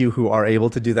people like you who are able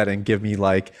to do that and give me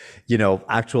like,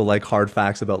 actual like hard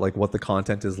facts about like what the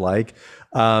content is like.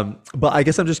 But I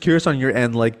guess I'm just curious on your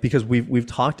end, like because we've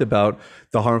talked about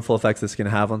the harmful effects this can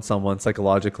have on someone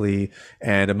psychologically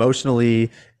and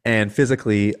emotionally and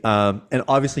physically. And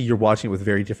obviously you're watching it with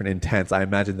very different intents. I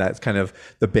imagine that's kind of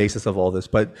the basis of all this.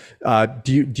 But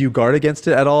do you guard against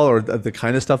it at all, or the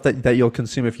kind of stuff that you'll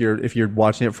consume if you're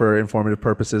watching it for informative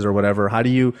purposes or whatever?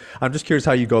 I'm just curious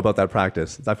how you go about that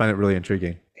practice. I find it really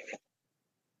intriguing.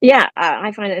 Yeah,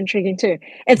 I find it intriguing too.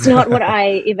 It's not what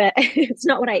I ever, it's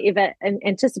not what I ever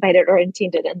anticipated or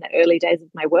intended in the early days of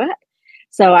my work.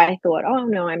 So I thought, oh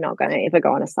no, I'm not going to ever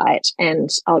go on a site and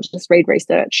I'll just read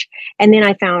research. And then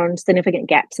I found significant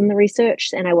gaps in the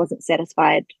research and I wasn't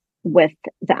satisfied with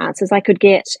the answers I could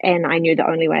get. And I knew the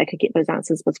only way I could get those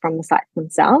answers was from the sites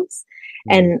themselves.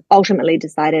 And ultimately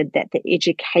decided that the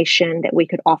education that we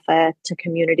could offer to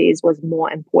communities was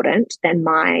more important than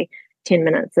my 10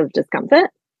 minutes of discomfort.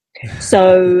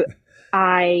 So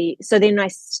then I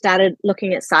started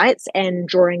looking at sites and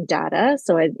drawing data.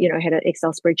 So I, had an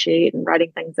Excel spreadsheet and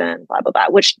writing things in, blah, blah, blah,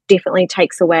 which definitely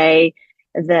takes away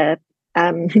the,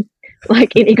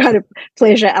 like any kind of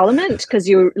pleasure element, because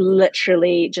you're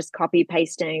literally just copy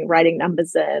pasting, writing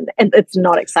numbers in, and it's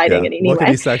not exciting in any what way.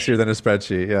 could be sexier than a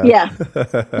spreadsheet? Yeah.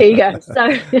 There you go.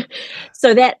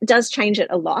 So that does change it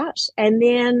a lot. And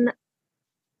then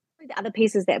the other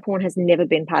piece is that porn has never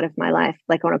been part of my life,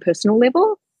 like on a personal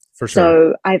level. For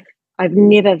sure. So I've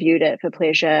never viewed it for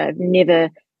pleasure. I've never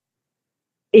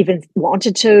even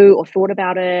wanted to or thought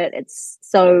about it. It's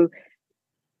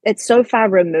so far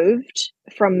removed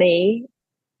from me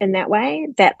in that way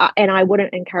that I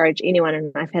wouldn't encourage anyone.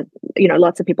 And I've had,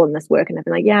 lots of people in this work and they've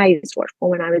been like, yeah, I used to watch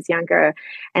porn when I was younger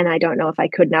and I don't know if I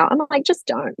could now. I'm like, just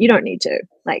don't. You don't need to.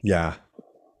 Like, yeah.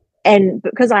 And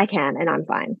because I can and I'm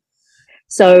fine.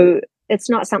 So it's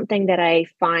not something that I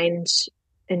find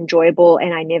enjoyable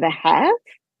and I never have.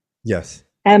 Yes.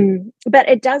 But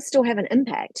it does still have an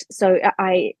impact. So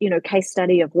case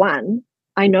study of one,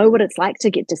 I know what it's like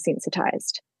to get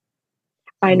desensitized.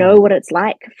 I know what it's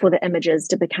like for the images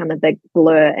to become a big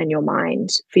blur in your mind,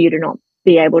 for you to not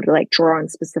be able to like draw on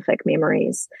specific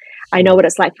memories. I know what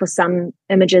it's like for some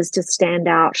images to stand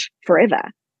out forever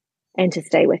and to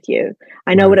stay with you.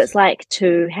 I know what it's like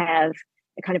to have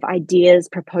kind of ideas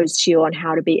proposed to you on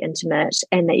how to be intimate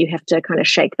and that you have to kind of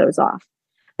shake those off.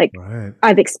 Like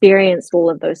I've experienced all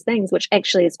of those things, which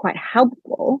actually is quite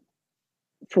helpful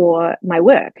for my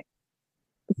work.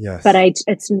 Yes. But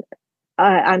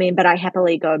but I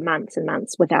happily go months and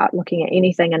months without looking at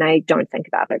anything and I don't think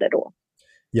about it at all.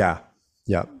 Yeah.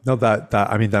 Yeah. No,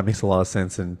 that makes a lot of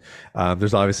sense. And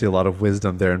there's obviously a lot of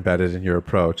wisdom there embedded in your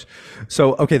approach.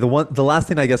 So, okay. The last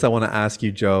thing I guess I want to ask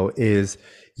you, Joe, is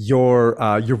you're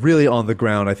really on the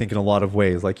ground, I think, in a lot of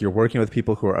ways. Like you're working with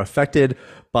people who are affected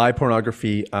by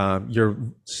pornography. You're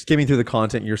skimming through the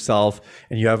content yourself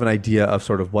and you have an idea of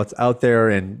sort of what's out there.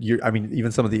 And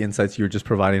even some of the insights you're just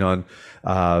providing on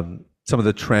some of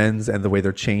the trends and the way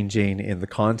they're changing in the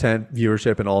content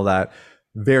viewership and all that.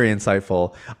 Very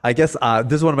insightful. I guess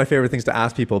this is one of my favorite things to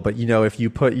ask people, but if you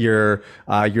put your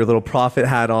little prophet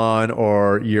hat on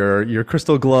or your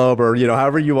crystal globe or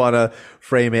however you want to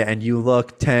frame it, and you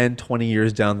look 10, 20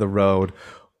 years down the road,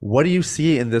 what do you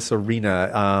see in this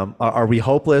arena? Are we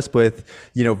hopeless with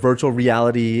virtual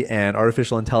reality and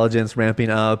artificial intelligence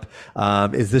ramping up?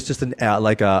 Is this just an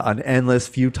endless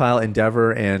futile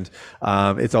endeavor and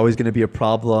it's always going to be a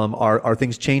problem? Are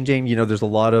things changing? There's a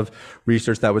lot of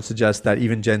research that would suggest that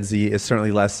even Gen Z is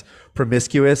certainly less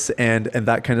promiscuous and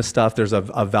that kind of stuff. There's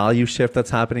a value shift that's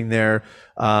happening there.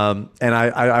 And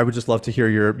I would just love to hear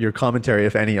your commentary,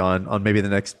 if any, on maybe the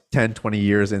next 10, 20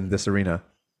 years in this arena.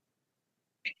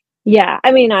 Yeah, I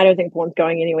don't think porn's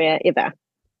going anywhere ever.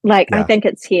 I think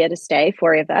it's here to stay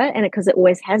forever, and because it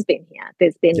always has been here.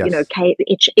 There's been, cave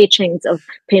etchings of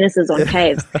penises on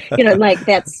caves.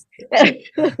 That's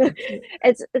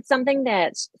it's something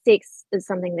that sex is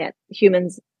something that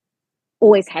humans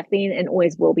always have been and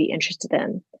always will be interested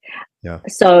in. Yeah.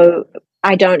 So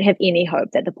I don't have any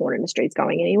hope that the porn industry is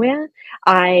going anywhere.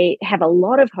 I have a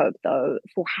lot of hope, though,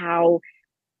 for how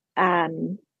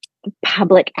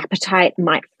public appetite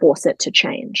might force it to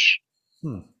change.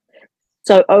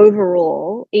 So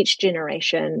overall, each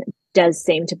generation does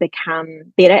seem to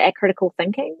become better at critical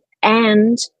thinking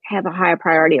and have a higher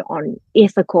priority on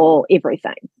ethical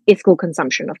everything, ethical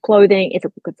consumption of clothing,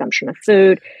 ethical consumption of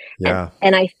food. Yeah.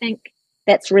 And I think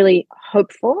that's really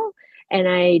hopeful. And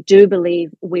I do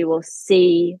believe we will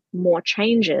see more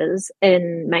changes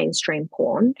in mainstream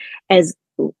porn as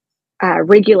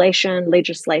regulation,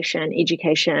 legislation,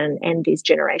 education, and these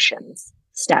generations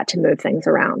start to move things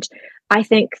around. I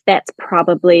think that's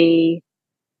probably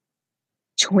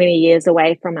 20 years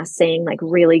away from us seeing like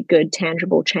really good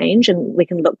tangible change, and we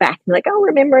can look back and be like, oh,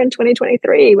 remember in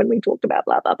 2023 when we talked about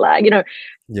blah blah blah,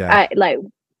 like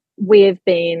we've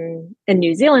been in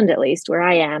New Zealand, at least where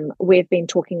I am, we've been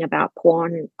talking about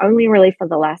porn only really for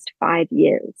the last 5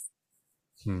 years.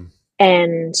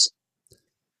 And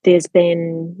there's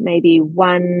been maybe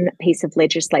one piece of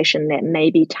legislation that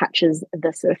maybe touches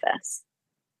the surface.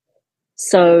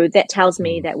 So that tells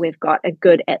me that we've got a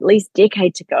good at least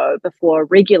decade to go before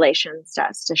regulation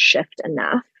starts to shift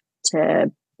enough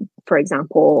to, for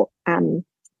example,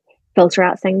 filter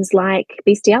out things like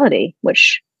bestiality,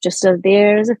 which just are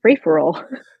there as a free-for-all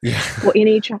for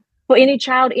any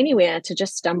child anywhere to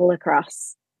just stumble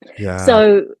across.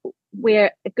 So we're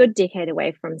a good decade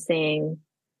away from seeing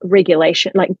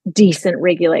regulation, like decent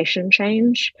regulation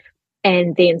change,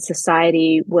 and then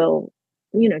society will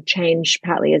change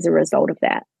partly as a result of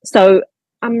that. So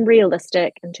I'm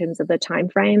realistic in terms of the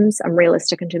timeframes. I'm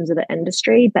realistic in terms of the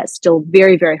industry, but still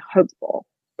very, very hopeful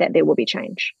that there will be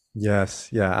change. Yes.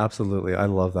 Yeah, absolutely. I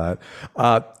love that.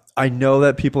 I know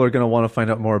that people are going to want to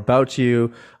find out more about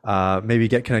you, maybe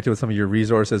get connected with some of your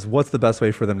resources. What's the best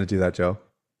way for them to do that, Jo?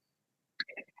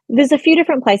 There's a few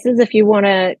different places. If you want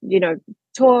to,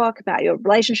 talk about your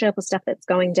relationship or stuff that's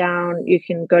going down, you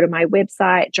can go to my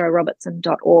website,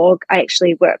 jorobertson.org. I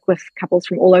actually work with couples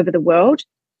from all over the world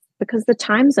because the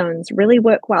time zones really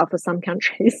work well for some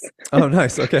countries. Oh,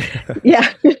 nice. Okay. Yeah.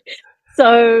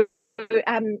 So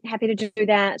I'm happy to do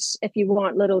that. If you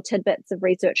want little tidbits of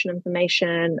research and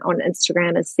information, on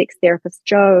Instagram as Sex Therapist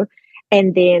Jo.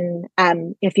 And then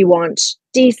if you want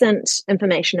decent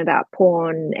information about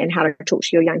porn and how to talk to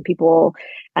your young people,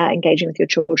 engaging with your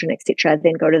children, etc.,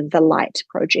 then go to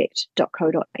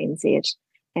thelightproject.co.nz.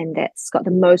 And that's got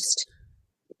the most,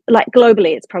 like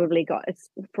globally, it's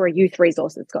for a youth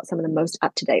resource, it's got some of the most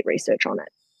up-to-date research on it.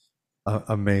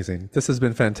 Amazing. This has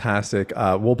been fantastic.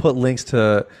 We'll put links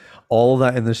to all of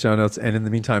that in the show notes. And in the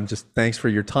meantime, just thanks for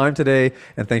your time today.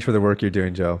 And thanks for the work you're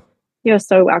doing, Jo. You're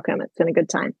so welcome. It's been a good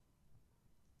time.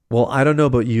 Well, I don't know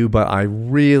about you, but I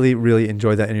really, really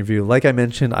enjoyed that interview. Like I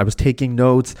mentioned, I was taking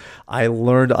notes. I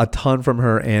learned a ton from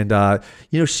her. And, I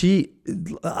actually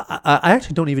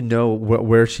don't even know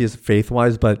where she is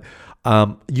faith-wise, but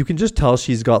you can just tell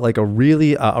she's got like a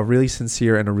really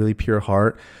sincere and a really pure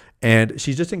heart. And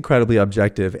she's just incredibly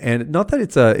objective. And not that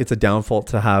it's a downfall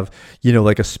to have,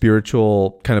 like a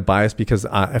spiritual kind of bias, because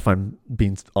if I'm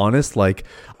being honest, like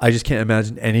I just can't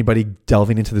imagine anybody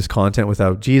delving into this content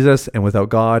without Jesus and without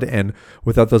God and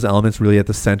without those elements really at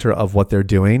the center of what they're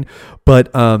doing. But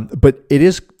it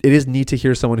is neat to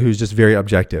hear someone who's just very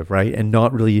objective, right? And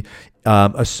not really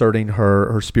asserting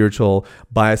her spiritual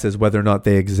biases, whether or not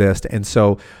they exist. And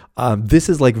so this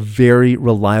is like very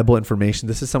reliable information.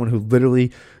 This is someone who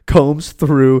literally combs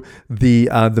through the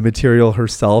material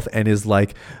herself and is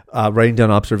like writing down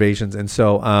observations. And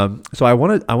so I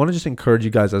want to just encourage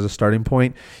you guys as a starting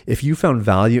point. If you found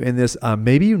value in this,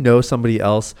 maybe you know somebody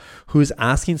else who's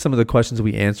asking some of the questions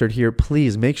we answered here.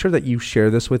 Please make sure that you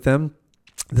share this with them.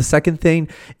 The second thing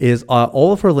is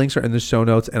all of her links are in the show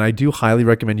notes, and I do highly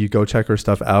recommend you go check her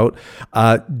stuff out.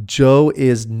 Jo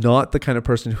is not the kind of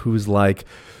person who's like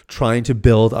trying to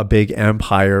build a big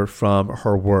empire from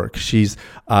her work. She's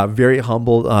very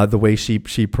humble the way she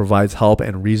provides help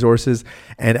and resources,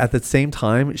 and at the same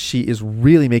time, she is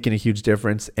really making a huge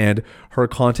difference. And her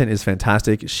content is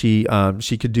fantastic. She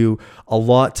could do a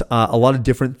lot of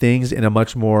different things in a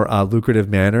much more lucrative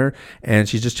manner, and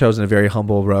she's just chosen a very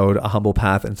humble road, a humble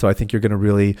path. And so I think you're going to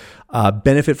really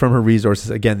benefit from her resources.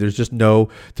 Again, there's no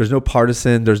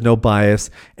partisan, there's no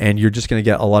bias, and you're just going to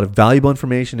get a lot of valuable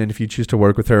information. And if you choose to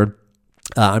work with her,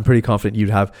 I'm pretty confident you'd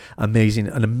have an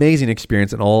amazing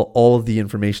experience, and all of the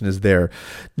information is there.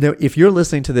 Now, if you're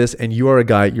listening to this and you are a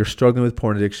guy, you're struggling with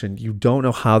porn addiction, you don't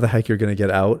know how the heck you're going to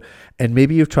get out, and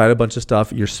maybe you've tried a bunch of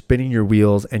stuff, you're spinning your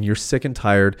wheels, and you're sick and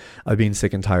tired of being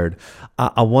sick and tired.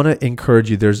 I want to encourage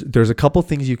you. There's a couple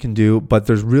things you can do, but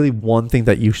there's really one thing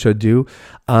that you should do,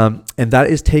 and that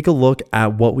is take a look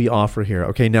at what we offer here.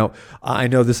 Okay, now I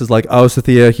know this is like, oh,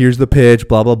 Sathya, here's the pitch,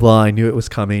 blah blah blah. I knew it was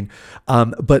coming,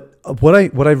 but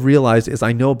what I've realized is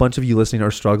I know a bunch of you listening are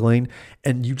struggling,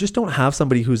 and you just don't have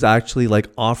somebody who's actually like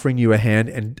offering you a hand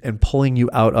and pulling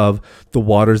you out of the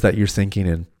waters that you're sinking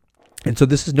in. And so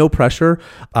this is no pressure.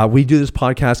 We do this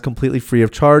podcast completely free of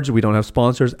charge. We don't have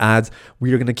sponsors, ads.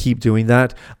 We are going to keep doing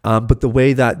that. But the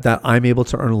way that I'm able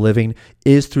to earn a living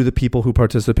is through the people who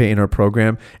participate in our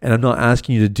program. And I'm not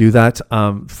asking you to do that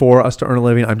for us to earn a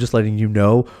living. I'm just letting you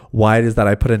know why it is that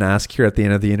I put an ask here at the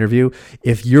end of the interview.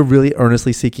 If you're really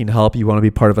earnestly seeking help, you want to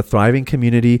be part of a thriving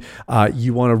community,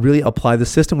 you want to really apply the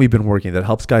system we've been working that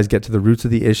helps guys get to the roots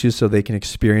of the issues so they can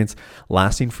experience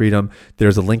lasting freedom.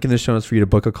 There's a link in the show notes for you to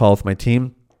book a call with my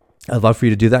team. I'd love for you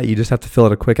to do that. You just have to fill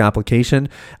out a quick application,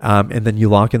 and then you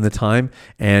lock in the time,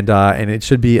 and it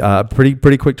should be a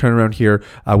pretty quick turnaround here.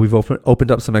 We've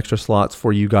opened up some extra slots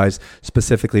for you guys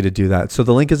specifically to do that. So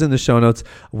the link is in the show notes.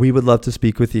 We would love to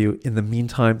speak with you. In the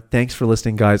meantime, thanks for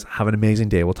listening, guys. Have an amazing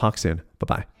day. We'll talk soon.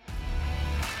 Bye-bye.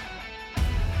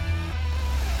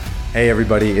 Hey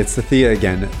everybody, it's Sathia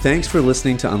again. Thanks for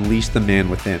listening to Unleash the Man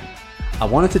Within. I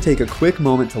wanted to take a quick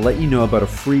moment to let you know about a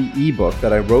free ebook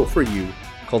that I wrote for you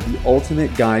called The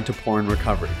Ultimate Guide to Porn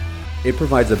Recovery. It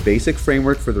provides a basic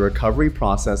framework for the recovery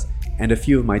process and a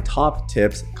few of my top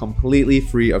tips completely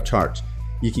free of charge.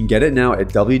 You can get it now at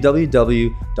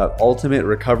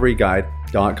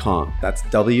www.ultimaterecoveryguide.com. That's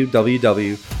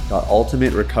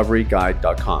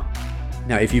www.ultimaterecoveryguide.com.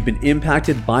 Now, if you've been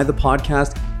impacted by the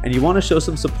podcast and you want to show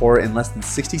some support in less than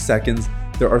 60 seconds,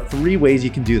 there are 3 ways you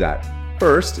can do that.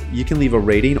 First, you can leave a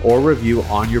rating or review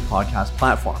on your podcast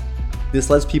platform.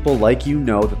 This lets people like you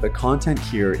know that the content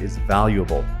here is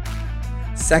valuable.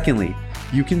 Secondly,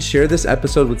 you can share this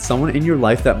episode with someone in your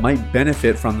life that might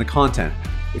benefit from the content.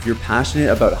 If you're passionate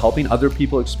about helping other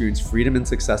people experience freedom and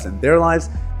success in their lives,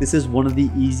 this is one of the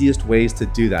easiest ways to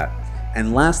do that.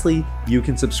 And lastly, you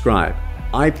can subscribe.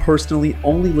 I personally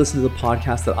only listen to the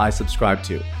podcast that I subscribe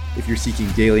to. If you're seeking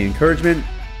daily encouragement,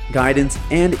 guidance,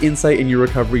 and insight in your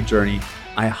recovery journey,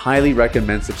 I highly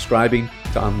recommend subscribing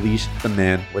to Unleash the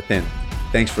Man Within.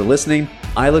 Thanks for listening.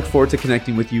 I look forward to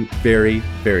connecting with you very,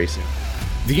 very soon.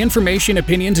 The information,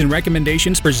 opinions, and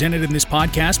recommendations presented in this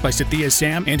podcast by Sathya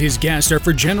Sam and his guests are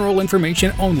for general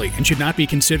information only and should not be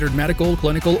considered medical,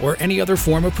 clinical, or any other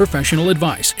form of professional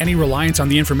advice. Any reliance on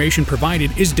the information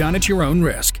provided is done at your own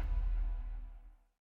risk.